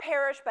not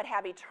perish but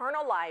have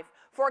eternal life.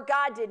 For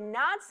God did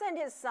not send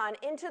his Son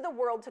into the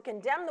world to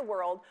condemn the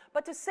world,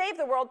 but to save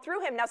the world through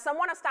him." Now, some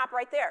want to stop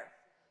right there.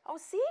 Oh,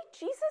 see,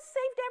 Jesus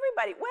saved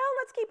everybody. Well,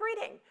 let's keep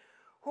reading.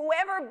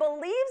 "Whoever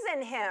believes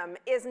in him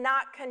is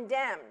not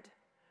condemned,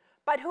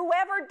 but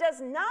whoever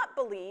does not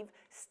believe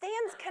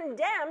stands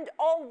condemned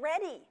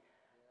already,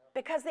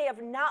 because they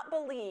have not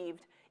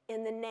believed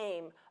in the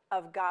name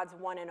of God's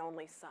one and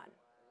only Son."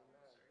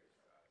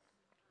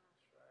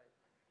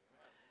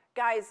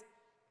 Guys,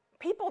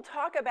 people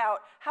talk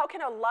about how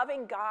can a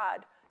loving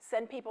God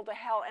send people to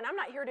hell. And I'm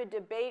not here to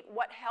debate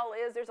what hell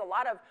is. There's a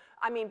lot of,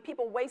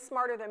 people way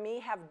smarter than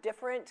me have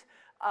different,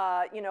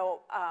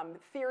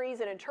 theories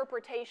and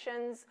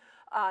interpretations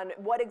on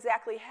what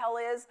exactly hell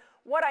is.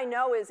 What I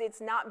know is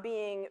it's not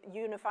being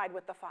unified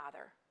with the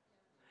Father.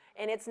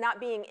 And it's not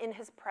being in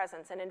his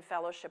presence and in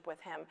fellowship with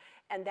him.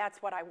 And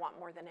that's what I want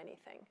more than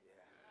anything.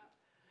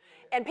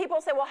 And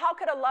people say, well, how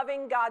could a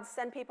loving God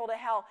send people to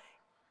hell?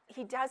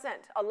 He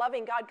doesn't. A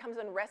loving God comes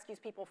and rescues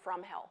people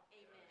from hell.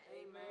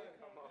 Amen.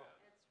 Come on.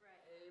 That's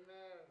right.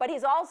 Amen. But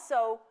he's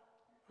also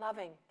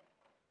loving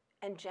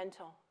and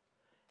gentle.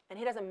 And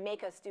he doesn't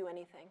make us do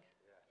anything.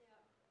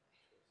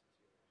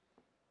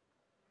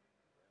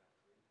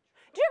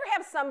 Do you ever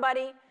have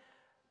somebody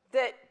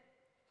that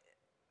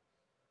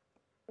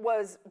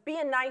was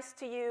being nice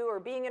to you or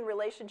being in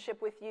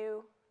relationship with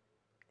you,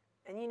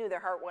 and you knew their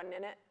heart wasn't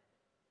in it?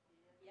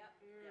 Yep.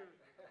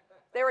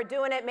 They were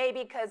doing it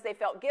maybe because they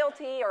felt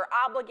guilty or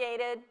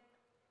obligated.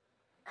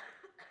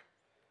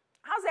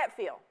 How's that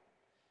feel?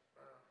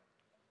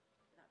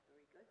 Not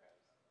very good.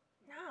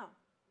 No.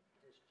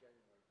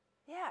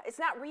 Yeah, it's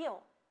not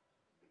real.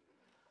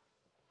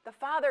 The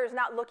Father is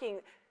not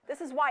looking.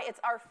 This is why it's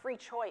our free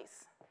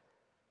choice.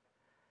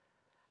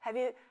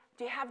 Do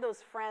you have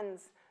those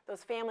friends,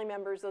 those family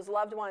members, those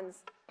loved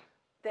ones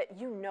that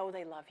you know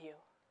they love you?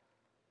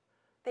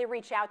 They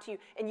reach out to you,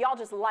 and y'all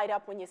just light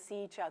up when you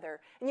see each other.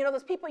 And you know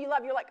those people you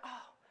love, you're like,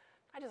 oh,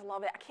 I just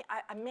love it.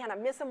 I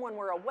miss them when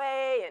we're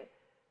away. And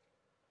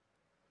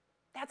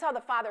that's how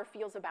the Father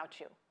feels about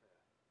you.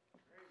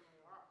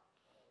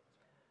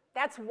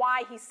 That's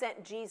why he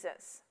sent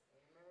Jesus.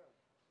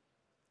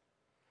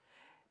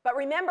 But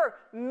remember,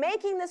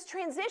 making this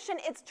transition,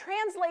 it's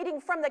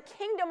translating from the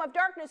kingdom of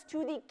darkness to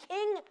the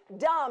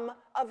kingdom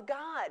of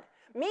God.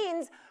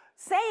 Means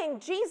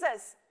saying,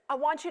 Jesus, I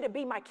want you to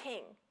be my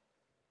king.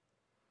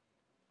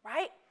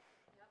 Right?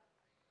 Yep.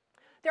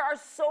 There are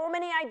so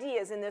many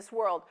ideas in this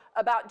world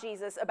about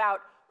Jesus, about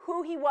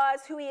who he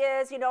was, who he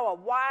is, a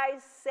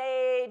wise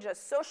sage, a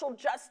social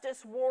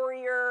justice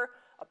warrior,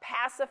 a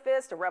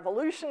pacifist, a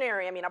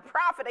revolutionary, a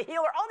prophet, a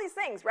healer, all these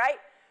things, right?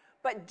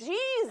 But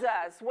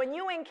Jesus, when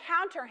you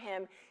encounter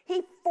him,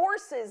 he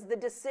forces the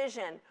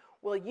decision.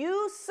 Will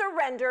you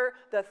surrender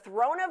the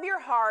throne of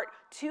your heart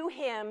to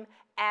him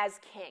as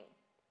king? Amen.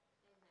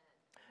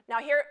 Now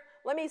here,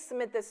 let me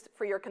submit this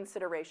for your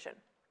consideration.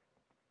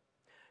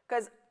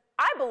 Because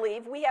I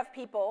believe we have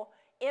people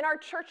in our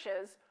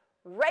churches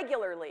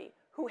regularly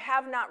who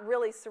have not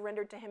really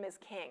surrendered to him as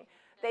king.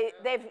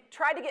 They've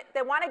tried to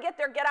they want to get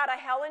their get out of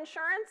hell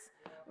insurance,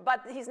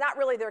 but he's not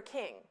really their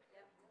king.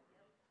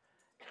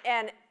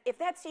 And if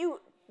that's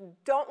you,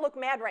 don't look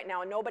mad right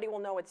now and nobody will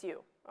know it's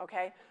you,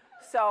 okay?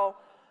 So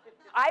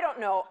I don't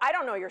know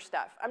your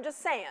stuff. I'm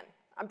just saying.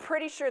 I'm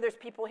pretty sure there's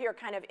people here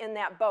kind of in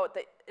that boat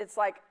that it's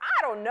like,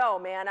 I don't know,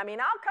 man.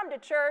 I'll come to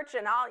church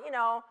and I'll,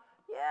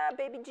 yeah,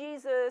 baby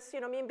Jesus,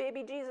 me and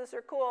baby Jesus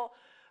are cool.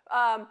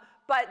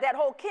 But that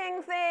whole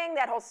king thing,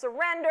 that whole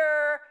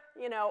surrender,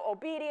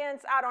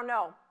 obedience, I don't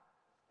know.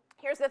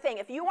 Here's the thing.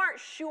 If you aren't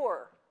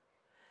sure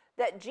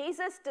that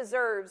Jesus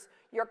deserves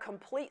your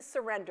complete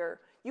surrender,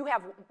 you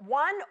have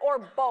one or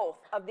both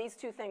of these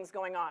two things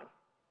going on.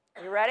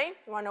 Are you ready?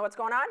 You want to know what's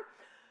going on?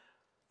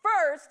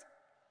 First,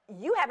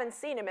 you haven't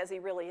seen him as he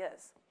really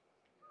is.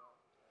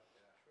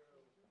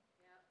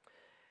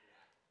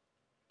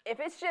 If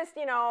it's just,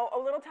 a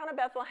little town of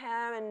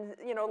Bethlehem and,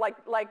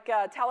 like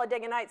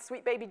Talladega Nights,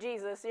 sweet baby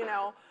Jesus,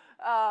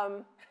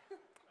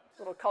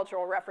 little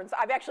cultural reference.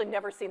 I've actually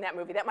never seen that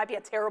movie. That might be a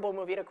terrible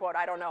movie to quote.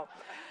 I don't know.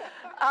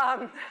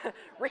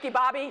 Ricky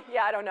Bobby?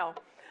 Yeah, I don't know.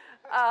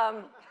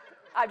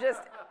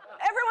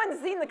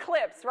 Everyone's seen the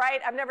clips, right?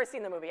 I've never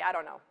seen the movie. I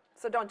don't know.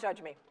 So don't judge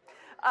me.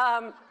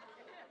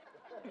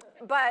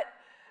 But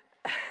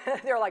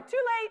they're like,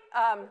 too late.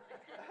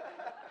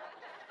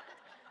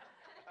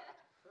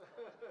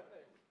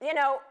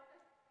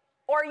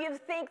 Or you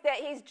think that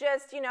he's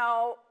just,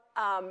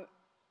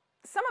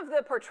 some of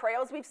the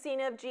portrayals we've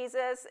seen of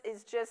Jesus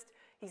is just,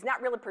 he's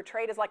not really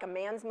portrayed as like a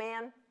man's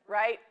man,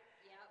 right?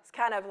 Yep. It's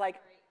kind of like,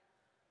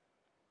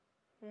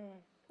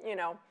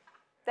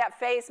 that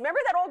face. Remember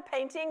that old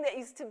painting that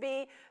used to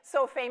be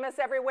so famous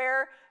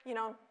everywhere? He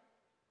didn't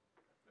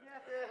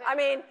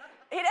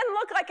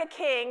look like a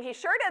king. He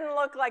sure didn't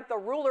look like the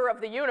ruler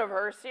of the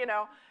universe,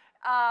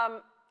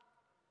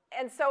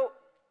 And so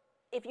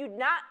if you're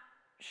not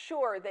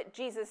sure that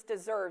Jesus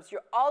deserves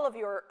all of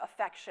your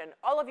affection,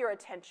 all of your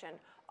attention,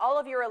 all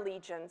of your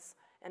allegiance,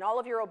 and all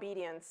of your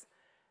obedience,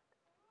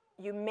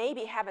 you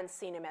maybe haven't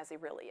seen him as he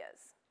really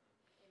is.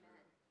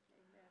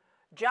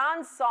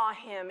 John saw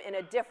him in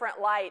a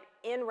different light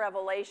in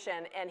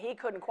Revelation, and he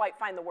couldn't quite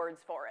find the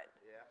words for it.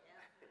 Yeah.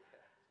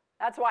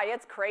 That's why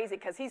it's crazy,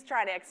 because he's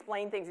trying to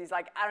explain things. He's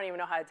like, I don't even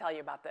know how to tell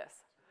you about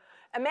this.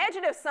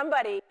 Imagine if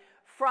somebody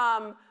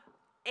from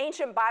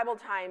ancient Bible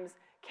times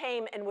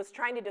came and was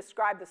trying to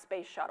describe the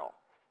space shuttle.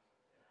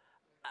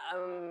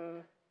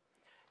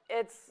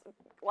 It's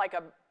like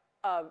a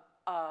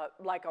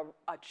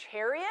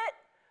chariot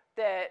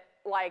that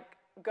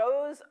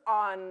goes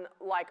on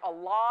like a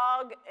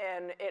log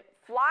and it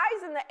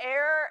flies in the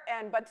air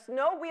but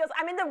no wheels.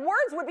 I mean, the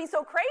words would be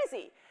so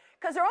crazy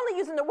because they're only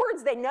using the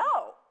words they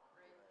know.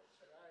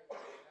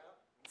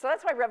 So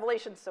that's why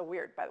Revelation's so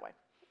weird, by the way.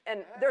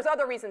 And there's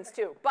other reasons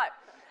too. But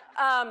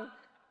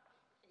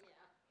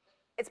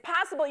it's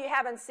possible you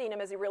haven't seen him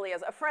as he really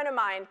is. A friend of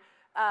mine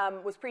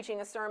was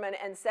preaching a sermon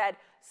and said,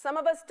 some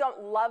of us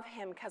don't love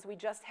him because we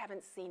just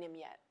haven't seen him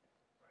yet.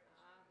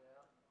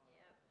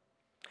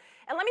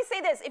 And let me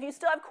say this, if you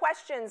still have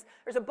questions,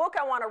 there's a book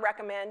I want to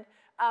recommend,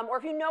 or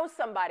if you know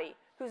somebody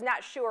who's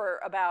not sure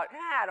about,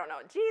 I don't know,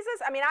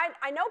 Jesus. I mean,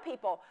 I know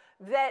people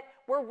that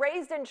were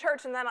raised in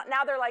church and then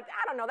now they're like,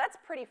 I don't know, that's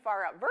pretty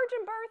far out.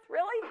 Virgin birth,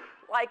 really?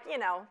 Like, you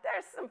know,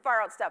 there's some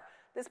far out stuff.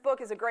 This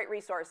book is a great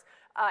resource.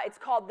 It's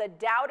called The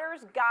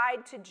Doubter's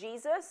Guide to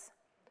Jesus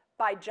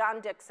by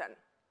John Dickson.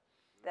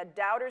 The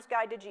Doubter's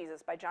Guide to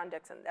Jesus by John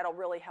Dickson. That'll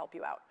really help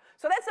you out.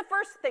 So that's the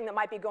first thing that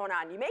might be going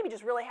on. You maybe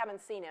just really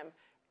haven't seen him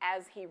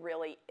as he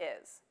really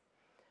is.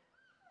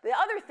 The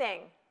other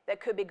thing that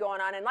could be going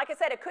on, and like I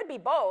said, it could be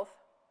both.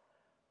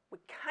 We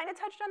kind of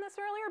touched on this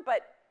earlier,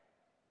 but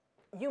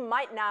you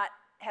might not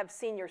have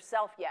seen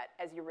yourself yet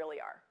as you really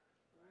are.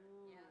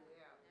 Yeah,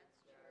 that's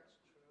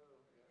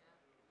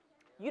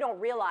true. You don't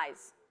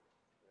realize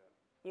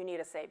you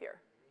need a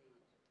Savior.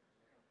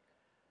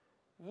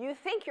 You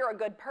think you're a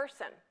good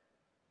person.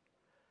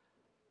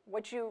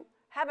 What you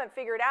haven't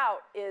figured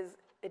out is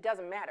it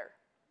doesn't matter.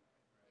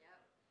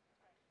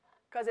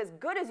 Because as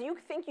good as you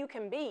think you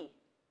can be,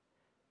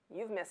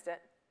 you've missed it.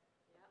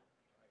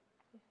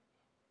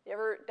 You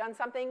ever done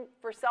something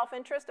for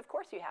self-interest? Of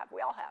course you have.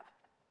 We all have.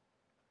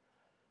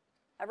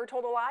 Ever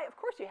told a lie? Of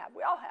course you have.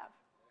 We all have.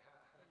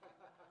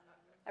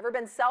 Ever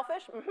been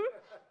selfish? Mm-hmm.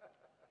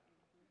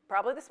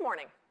 Probably this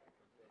morning.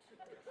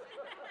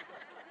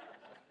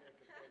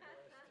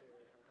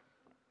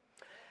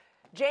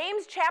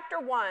 James chapter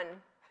 1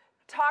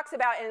 talks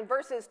about, in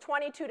verses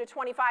 22 to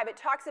 25, it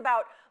talks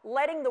about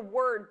letting the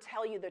word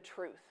tell you the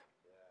truth.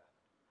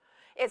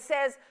 It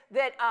says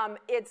that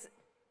it's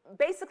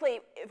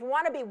basically, if we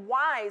want to be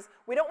wise,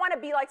 we don't want to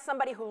be like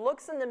somebody who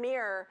looks in the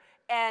mirror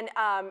and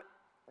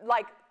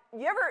like,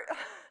 you ever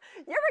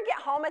get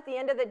home at the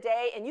end of the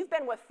day and you've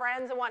been with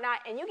friends and whatnot,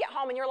 and you get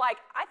home and you're like,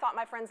 I thought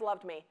my friends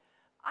loved me.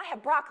 I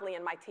have broccoli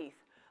in my teeth,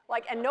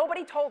 like, and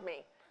nobody told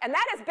me. And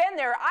that has been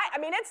there. I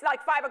mean, it's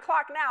like 5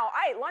 o'clock now.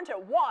 I ate lunch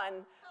at 1.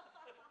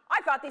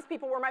 I thought these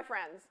people were my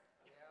friends.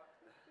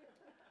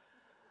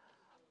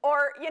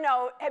 Or, you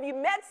know, have you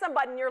met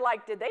somebody and you're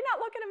like, did they not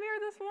look in a mirror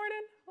this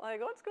morning?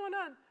 Like, what's going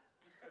on?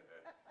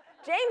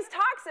 James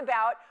talks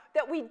about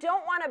that we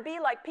don't want to be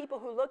like people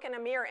who look in a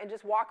mirror and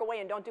just walk away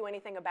and don't do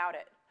anything about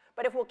it.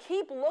 But if we'll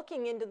keep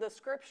looking into the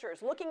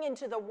scriptures, looking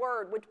into the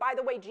word, which, by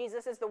the way,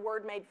 Jesus is the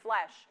word made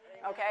flesh,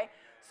 okay?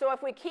 So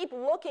if we keep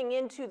looking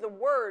into the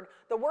word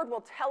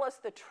will tell us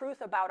the truth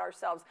about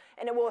ourselves,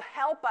 and it will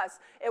help us.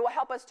 It will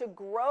help us to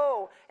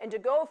grow and to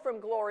go from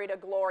glory to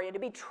glory and to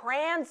be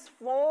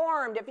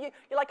transformed. If you're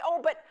like, oh,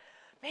 but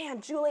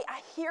man, Julie,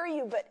 I hear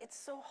you, but it's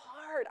so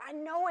hard. I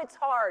know it's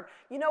hard.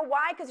 You know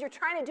why? Because you're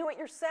trying to do it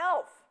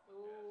yourself.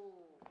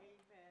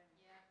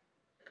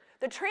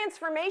 The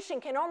transformation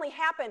can only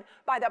happen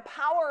by the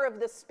power of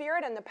the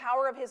Spirit and the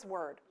power of His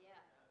Word.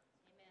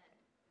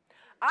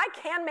 I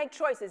can make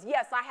choices.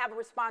 Yes, I have a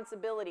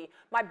responsibility.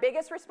 My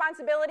biggest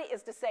responsibility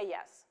is to say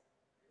yes.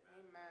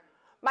 Amen.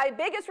 My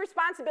biggest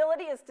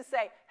responsibility is to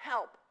say,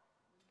 help.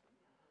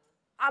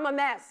 I'm a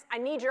mess. I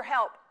need your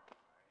help.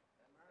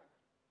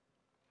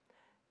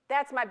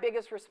 That's my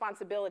biggest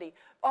responsibility.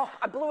 Oh,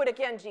 I blew it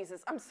again,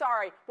 Jesus. I'm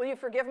sorry. Will you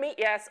forgive me?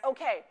 Yes.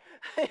 Okay.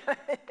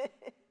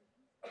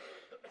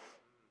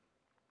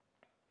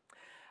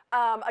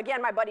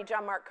 Again, my buddy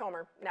John Mark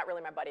Comer, not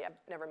really my buddy, I've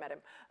never met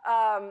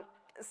him,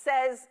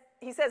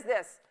 he says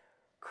this: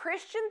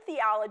 Christian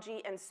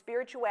theology and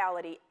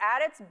spirituality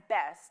at its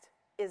best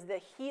is the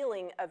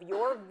healing of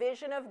your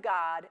vision of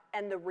God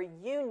and the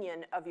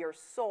reunion of your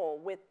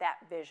soul with that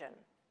vision.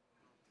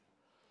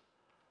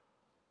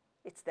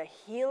 It's the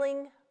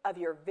healing of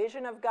your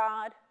vision of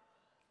God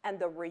and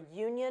the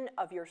reunion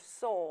of your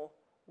soul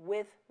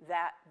with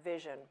that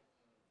vision.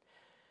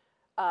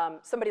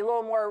 Somebody a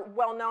little more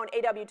well-known,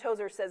 A.W.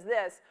 Tozer, says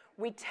this: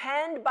 we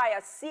tend by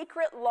a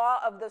secret law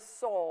of the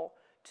soul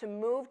to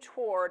move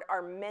toward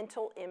our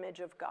mental image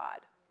of God.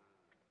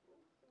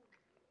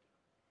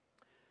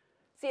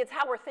 See, it's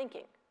how we're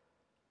thinking.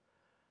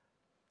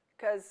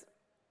 Because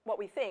what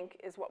we think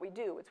is what we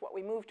do. It's what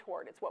we move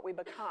toward. It's what we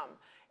become.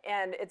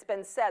 And it's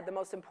been said the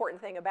most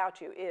important thing about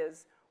you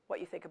is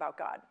what you think about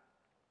God.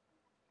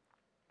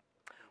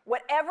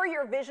 Whatever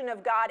your vision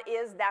of God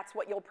is, that's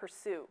what you'll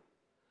pursue.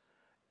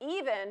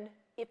 Even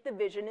if the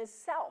vision is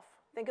self.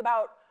 Think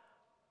about,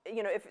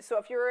 you know,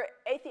 if you're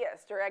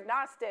atheist or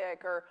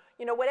agnostic or,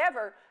 you know,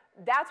 whatever,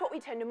 that's what we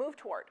tend to move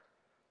toward.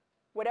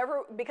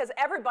 Whatever, because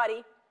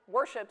everybody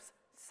worships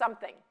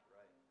something.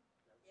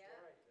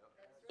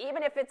 Right.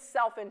 Even if it's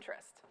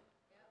self-interest.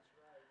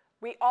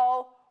 We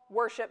all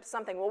worship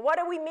something. Well, what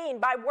do we mean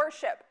by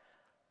worship?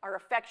 Our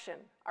affection,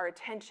 our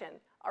attention,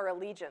 our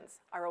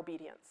allegiance, our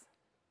obedience.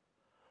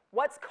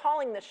 What's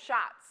calling the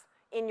shots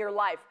in your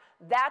life?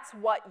 That's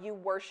what you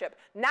worship.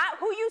 Not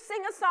who you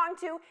sing a song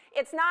to.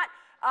 It's not,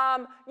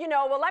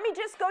 well, let me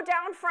just go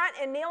down front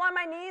and kneel on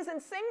my knees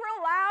and sing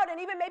real loud and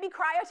even maybe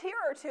cry a tear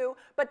or two,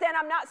 but then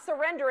I'm not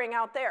surrendering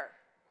out there.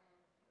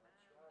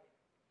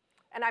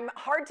 And I'm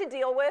hard to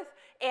deal with,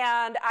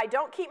 and I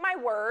don't keep my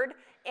word,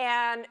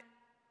 and,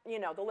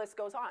 the list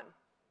goes on.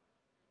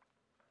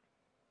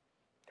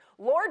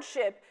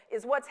 Lordship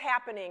is what's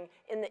happening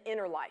in the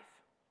inner life.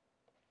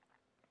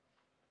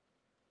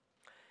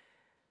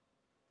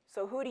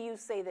 So who do you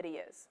say that he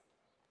is?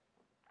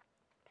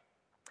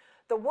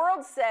 The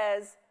world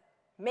says,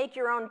 make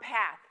your own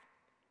path.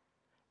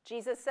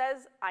 Jesus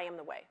says, I am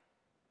the way.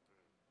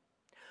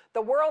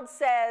 The world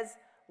says,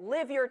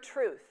 live your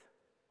truth.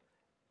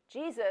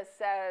 Jesus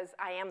says,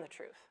 I am the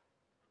truth.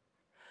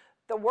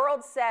 The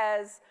world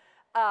says,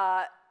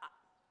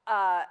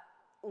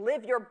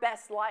 live your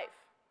best life.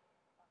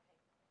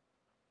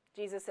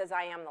 Jesus says,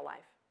 I am the life.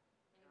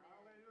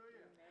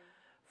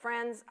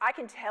 Friends, I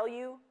can tell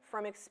you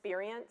from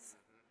experience,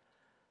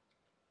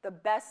 the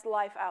best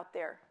life out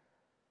there,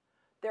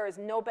 there is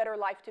no better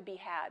life to be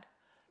had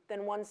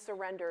than one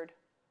surrendered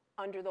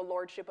under the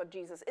lordship of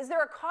Jesus. Is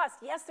there a cost?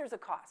 Yes, there's a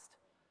cost.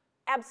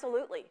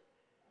 Absolutely.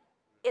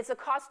 It's a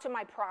cost to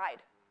my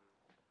pride.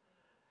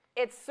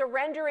 It's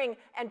surrendering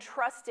and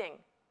trusting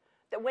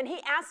that when he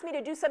asked me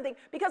to do something,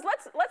 because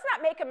let's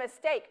not make a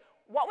mistake.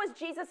 What was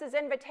Jesus'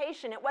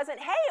 invitation? It wasn't,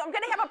 hey, I'm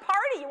going to have a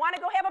party. You want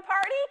to go have a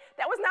party?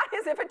 That was not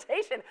his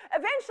invitation.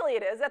 Eventually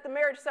it is at the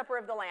marriage supper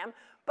of the Lamb.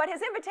 But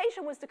his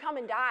invitation was to come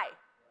and die,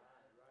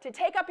 to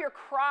take up your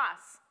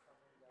cross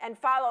and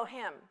follow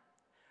him.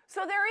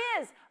 So there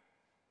is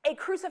a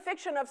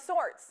crucifixion of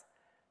sorts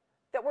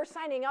that we're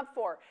signing up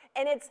for.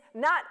 And it's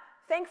not,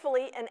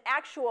 thankfully, an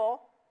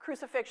actual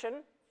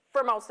crucifixion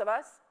for most of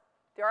us.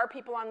 There are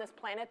people on this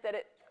planet that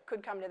it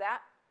could come to that.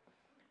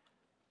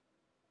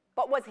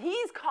 But what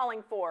he's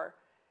calling for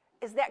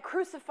is that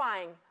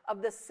crucifying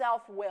of the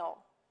self-will.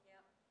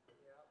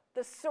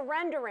 The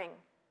surrendering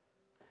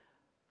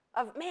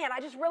of, man,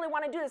 I just really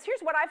want to do this. Here's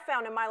what I've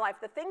found in my life.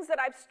 The things that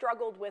I've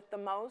struggled with the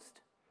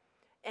most,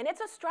 and it's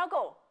a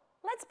struggle.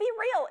 Let's be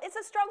real. It's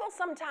a struggle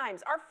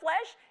sometimes. Our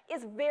flesh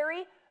is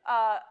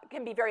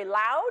can be very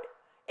loud.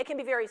 It can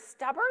be very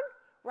stubborn,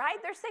 right?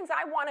 There's things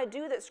I want to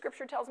do that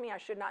Scripture tells me I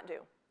should not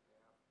do.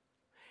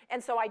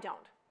 And so I don't.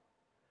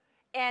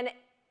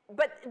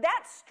 But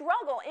that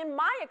struggle, in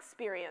my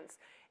experience,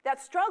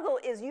 that struggle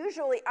is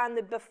usually on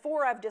the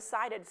before I've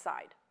decided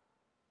side.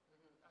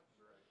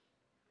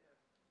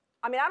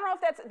 I mean, I don't know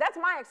if that's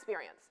my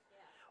experience.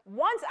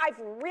 Once I've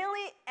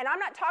really, and I'm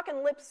not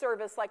talking lip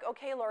service like,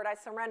 okay, Lord, I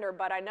surrender,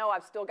 but I know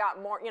I've still got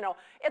more,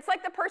 It's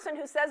like the person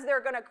who says they're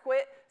going to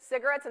quit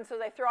cigarettes, and so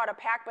they throw out a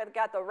pack but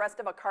got the rest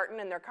of a carton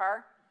in their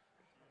car.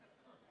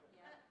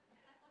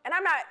 And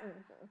I'm not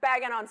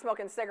bagging on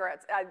smoking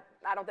cigarettes.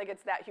 I don't think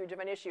it's that huge of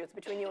an issue. It's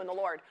between you and the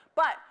Lord.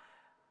 But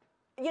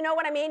you know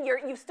what I mean?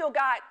 You've still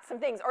got some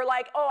things. Or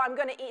like, oh, I'm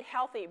going to eat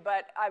healthy,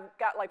 but I've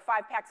got like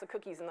 5 packs of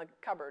cookies in the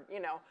cupboard,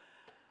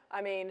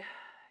 I mean,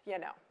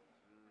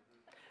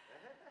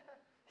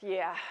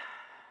 Yeah.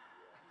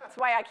 That's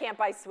why I can't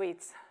buy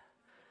sweets.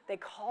 They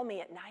call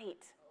me at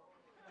night.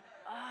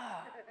 Oh,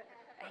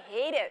 I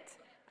hate it.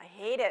 I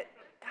hate it.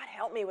 God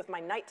help me with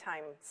my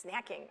nighttime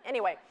snacking.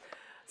 Anyway.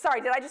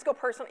 Sorry, did I just go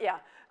personal? Yeah.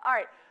 All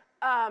right.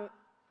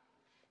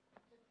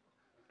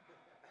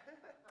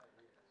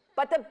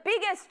 But the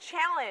biggest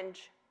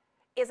challenge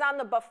is on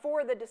the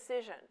before the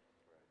decision.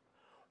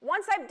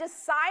 Once I've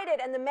decided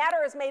and the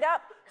matter is made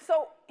up.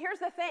 So here's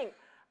the thing.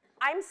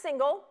 I'm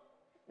single,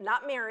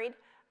 not married.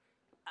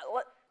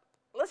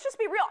 Let's just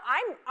be real.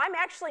 I'm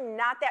actually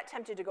not that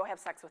tempted to go have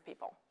sex with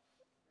people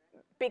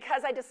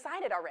because I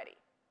decided already.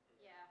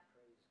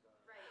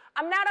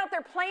 I'm not out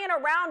there playing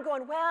around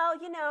going, well,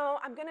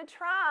 I'm going to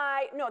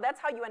try. No, that's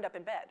how you end up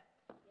in bed.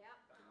 Yeah.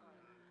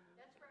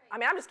 That's right. I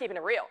mean, I'm just keeping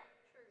it real.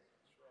 True.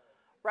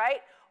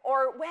 Right?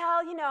 Or,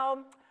 well,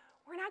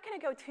 we're not going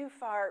to go too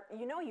far.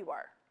 You know you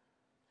are.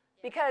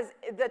 Because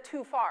the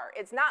too far.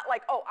 It's not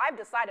like, oh, I've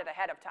decided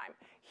ahead of time.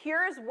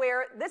 Here's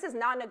where, this is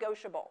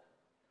non-negotiable.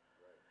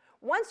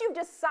 Once you've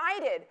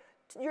decided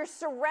your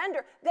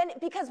surrender, then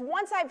because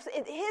once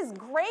his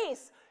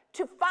grace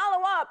to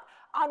follow up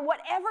on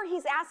whatever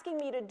he's asking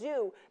me to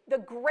do, the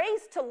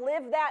grace to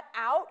live that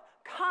out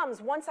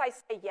comes once I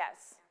say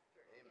yes.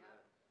 Amen.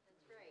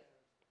 That's right.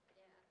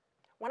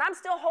 Yeah. When I'm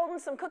still holding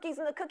some cookies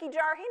in the cookie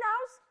jar, he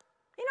knows.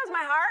 He knows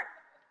my heart.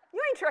 You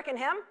ain't tricking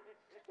him.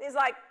 He's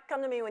like,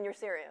 come to me when you're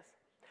serious.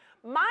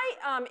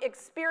 My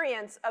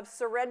experience of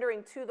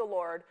surrendering to the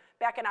Lord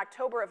back in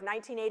October of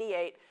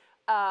 1988,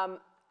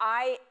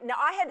 I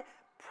had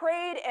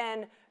prayed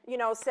and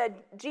said,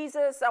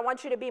 Jesus, I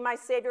want you to be my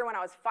Savior when I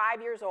was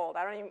 5 years old.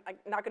 I'm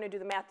not going to do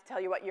the math to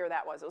tell you what year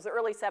that was. It was the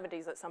early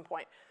 70s at some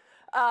point.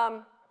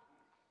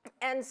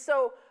 And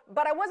so,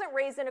 but I wasn't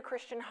raised in a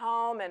Christian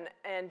home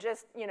and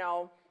just,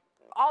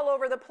 all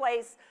over the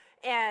place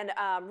and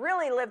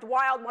really lived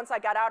wild once I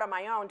got out on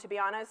my own, to be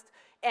honest.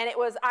 And it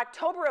was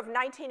October of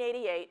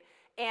 1988,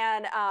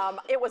 And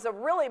it was a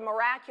really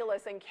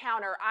miraculous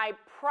encounter. I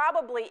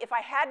probably, if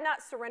I had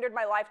not surrendered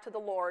my life to the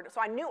Lord,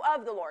 so I knew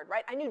of the Lord,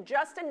 right? I knew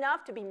just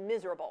enough to be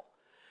miserable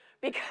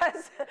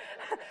because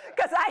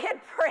I had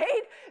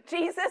prayed,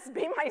 Jesus,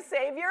 be my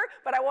Savior,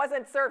 but I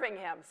wasn't serving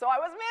him. So I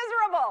was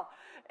miserable.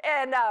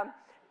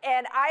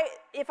 And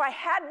if I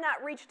had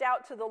not reached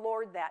out to the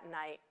Lord that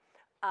night,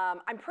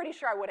 I'm pretty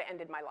sure I would have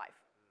ended my life.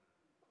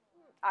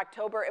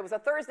 October, it was a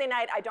Thursday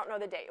night, I don't know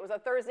the date. It was a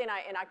Thursday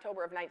night in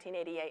October of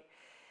 1988.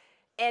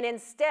 And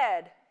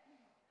instead,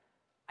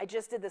 I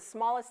just did the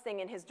smallest thing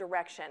in his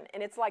direction.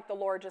 And it's like the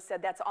Lord just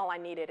said, that's all I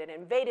needed. It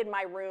invaded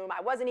my room. I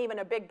wasn't even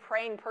a big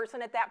praying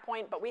person at that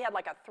point, but we had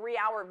like a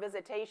 3-hour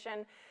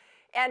visitation.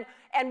 And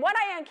what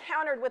I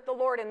encountered with the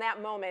Lord in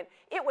that moment,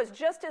 it was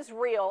just as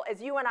real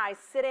as you and I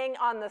sitting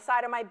on the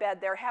side of my bed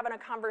there having a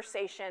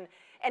conversation.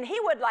 And he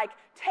would like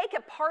take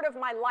a part of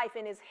my life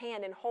in his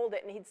hand and hold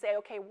it. And he'd say,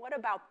 okay, what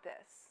about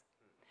this?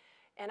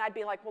 And I'd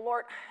be like, well,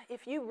 Lord,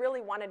 if you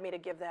really wanted me to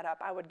give that up,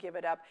 I would give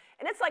it up.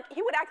 And it's like,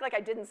 he would act like I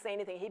didn't say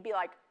anything. He'd be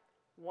like,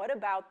 what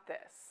about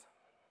this?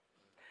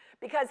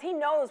 Because he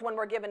knows when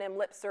we're giving him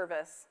lip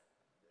service.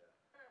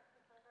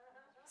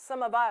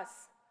 Some of us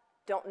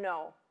don't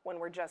know when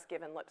we're just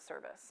giving lip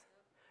service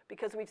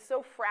because we've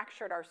so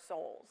fractured our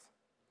souls.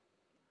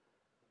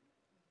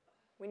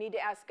 We need to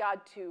ask God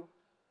to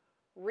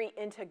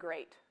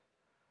reintegrate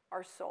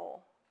our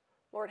soul.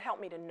 Lord, help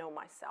me to know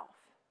myself.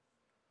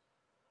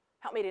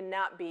 Help me to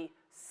not be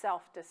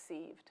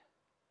self-deceived.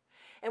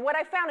 And what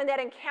I found in that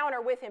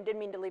encounter with him, didn't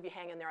mean to leave you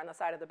hanging there on the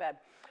side of the bed.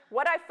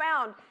 What I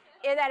found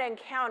in that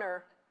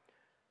encounter,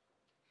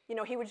 you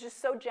know, he was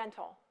just so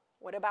gentle.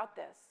 What about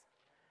this?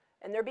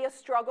 And there'd be a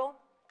struggle.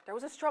 There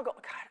was a struggle.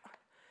 God,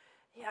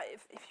 yeah,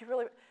 if you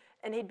really,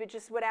 and he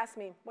would ask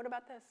me, what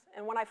about this?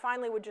 And when I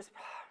finally would just,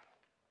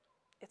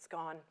 it's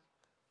gone,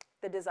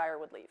 the desire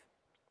would leave.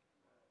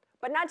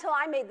 But not until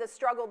I made the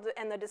struggle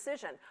and the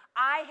decision.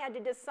 I had to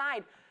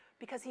decide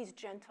because he's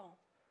gentle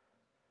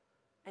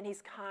and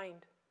he's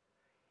kind.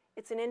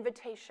 It's an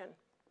invitation.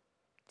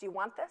 Do you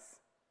want this?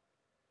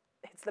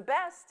 It's the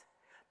best.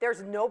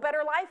 There's no better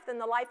life than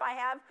the life I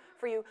have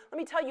for you. Let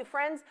me tell you,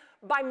 friends,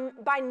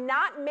 by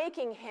not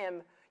making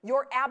him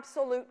your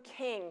absolute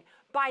king,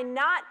 by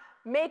not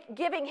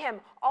giving him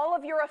all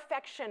of your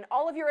affection,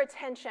 all of your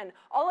attention,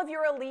 all of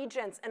your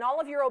allegiance, and all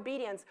of your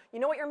obedience,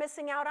 you know what you're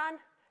missing out on?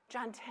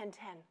 John 10:10.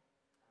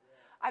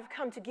 I've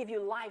come to give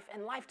you life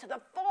and life to the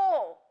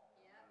full.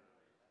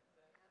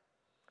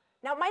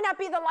 Now, it might not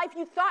be the life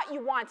you thought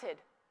you wanted,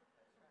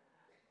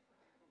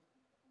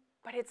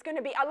 but it's going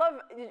to be,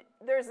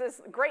 there's this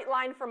great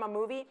line from a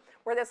movie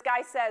where this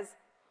guy says,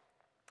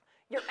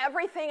 you're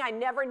everything I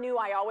never knew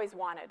I always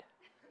wanted.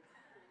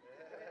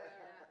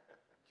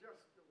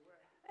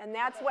 And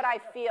that's what I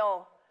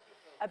feel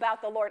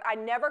about the Lord. I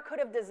never could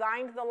have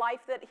designed the life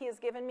that he has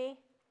given me.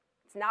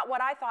 It's not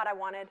what I thought I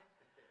wanted.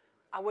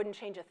 I wouldn't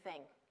change a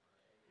thing.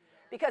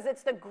 Because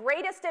it's the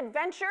greatest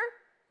adventure.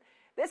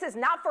 This is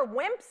not for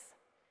wimps.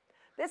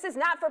 This is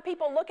not for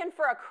people looking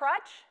for a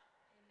crutch.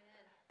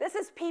 This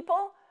is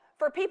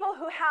for people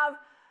who have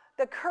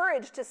the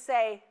courage to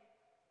say,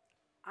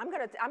 I'm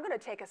going to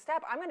take a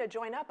step. I'm going to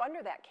join up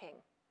under that king.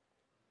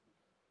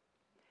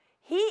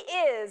 He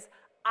is,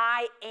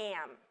 I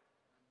am.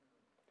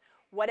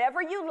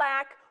 Whatever you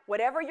lack,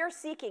 whatever you're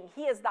seeking,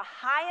 he is the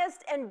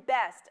highest and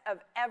best of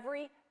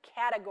every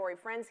category.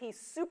 Friends, he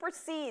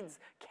supersedes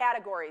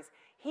categories.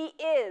 He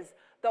is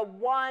the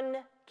one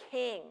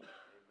king.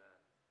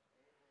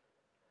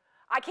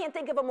 I can't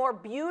think of a more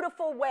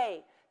beautiful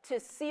way to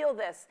seal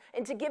this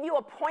and to give you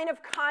a point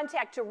of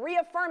contact to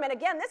reaffirm. And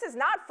again, this is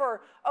not for,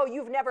 oh,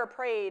 you've never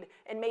prayed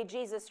and made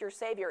Jesus your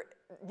Savior.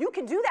 You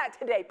can do that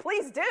today.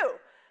 Please do.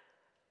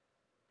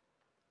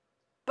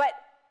 But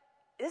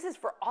this is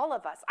for all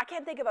of us. I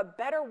can't think of a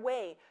better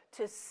way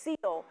to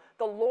seal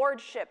the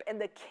lordship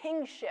and the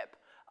kingship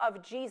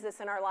of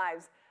Jesus in our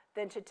lives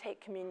than to take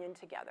communion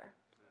together.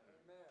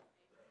 Amen.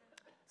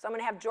 So I'm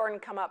going to have Jordan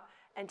come up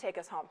and take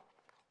us home.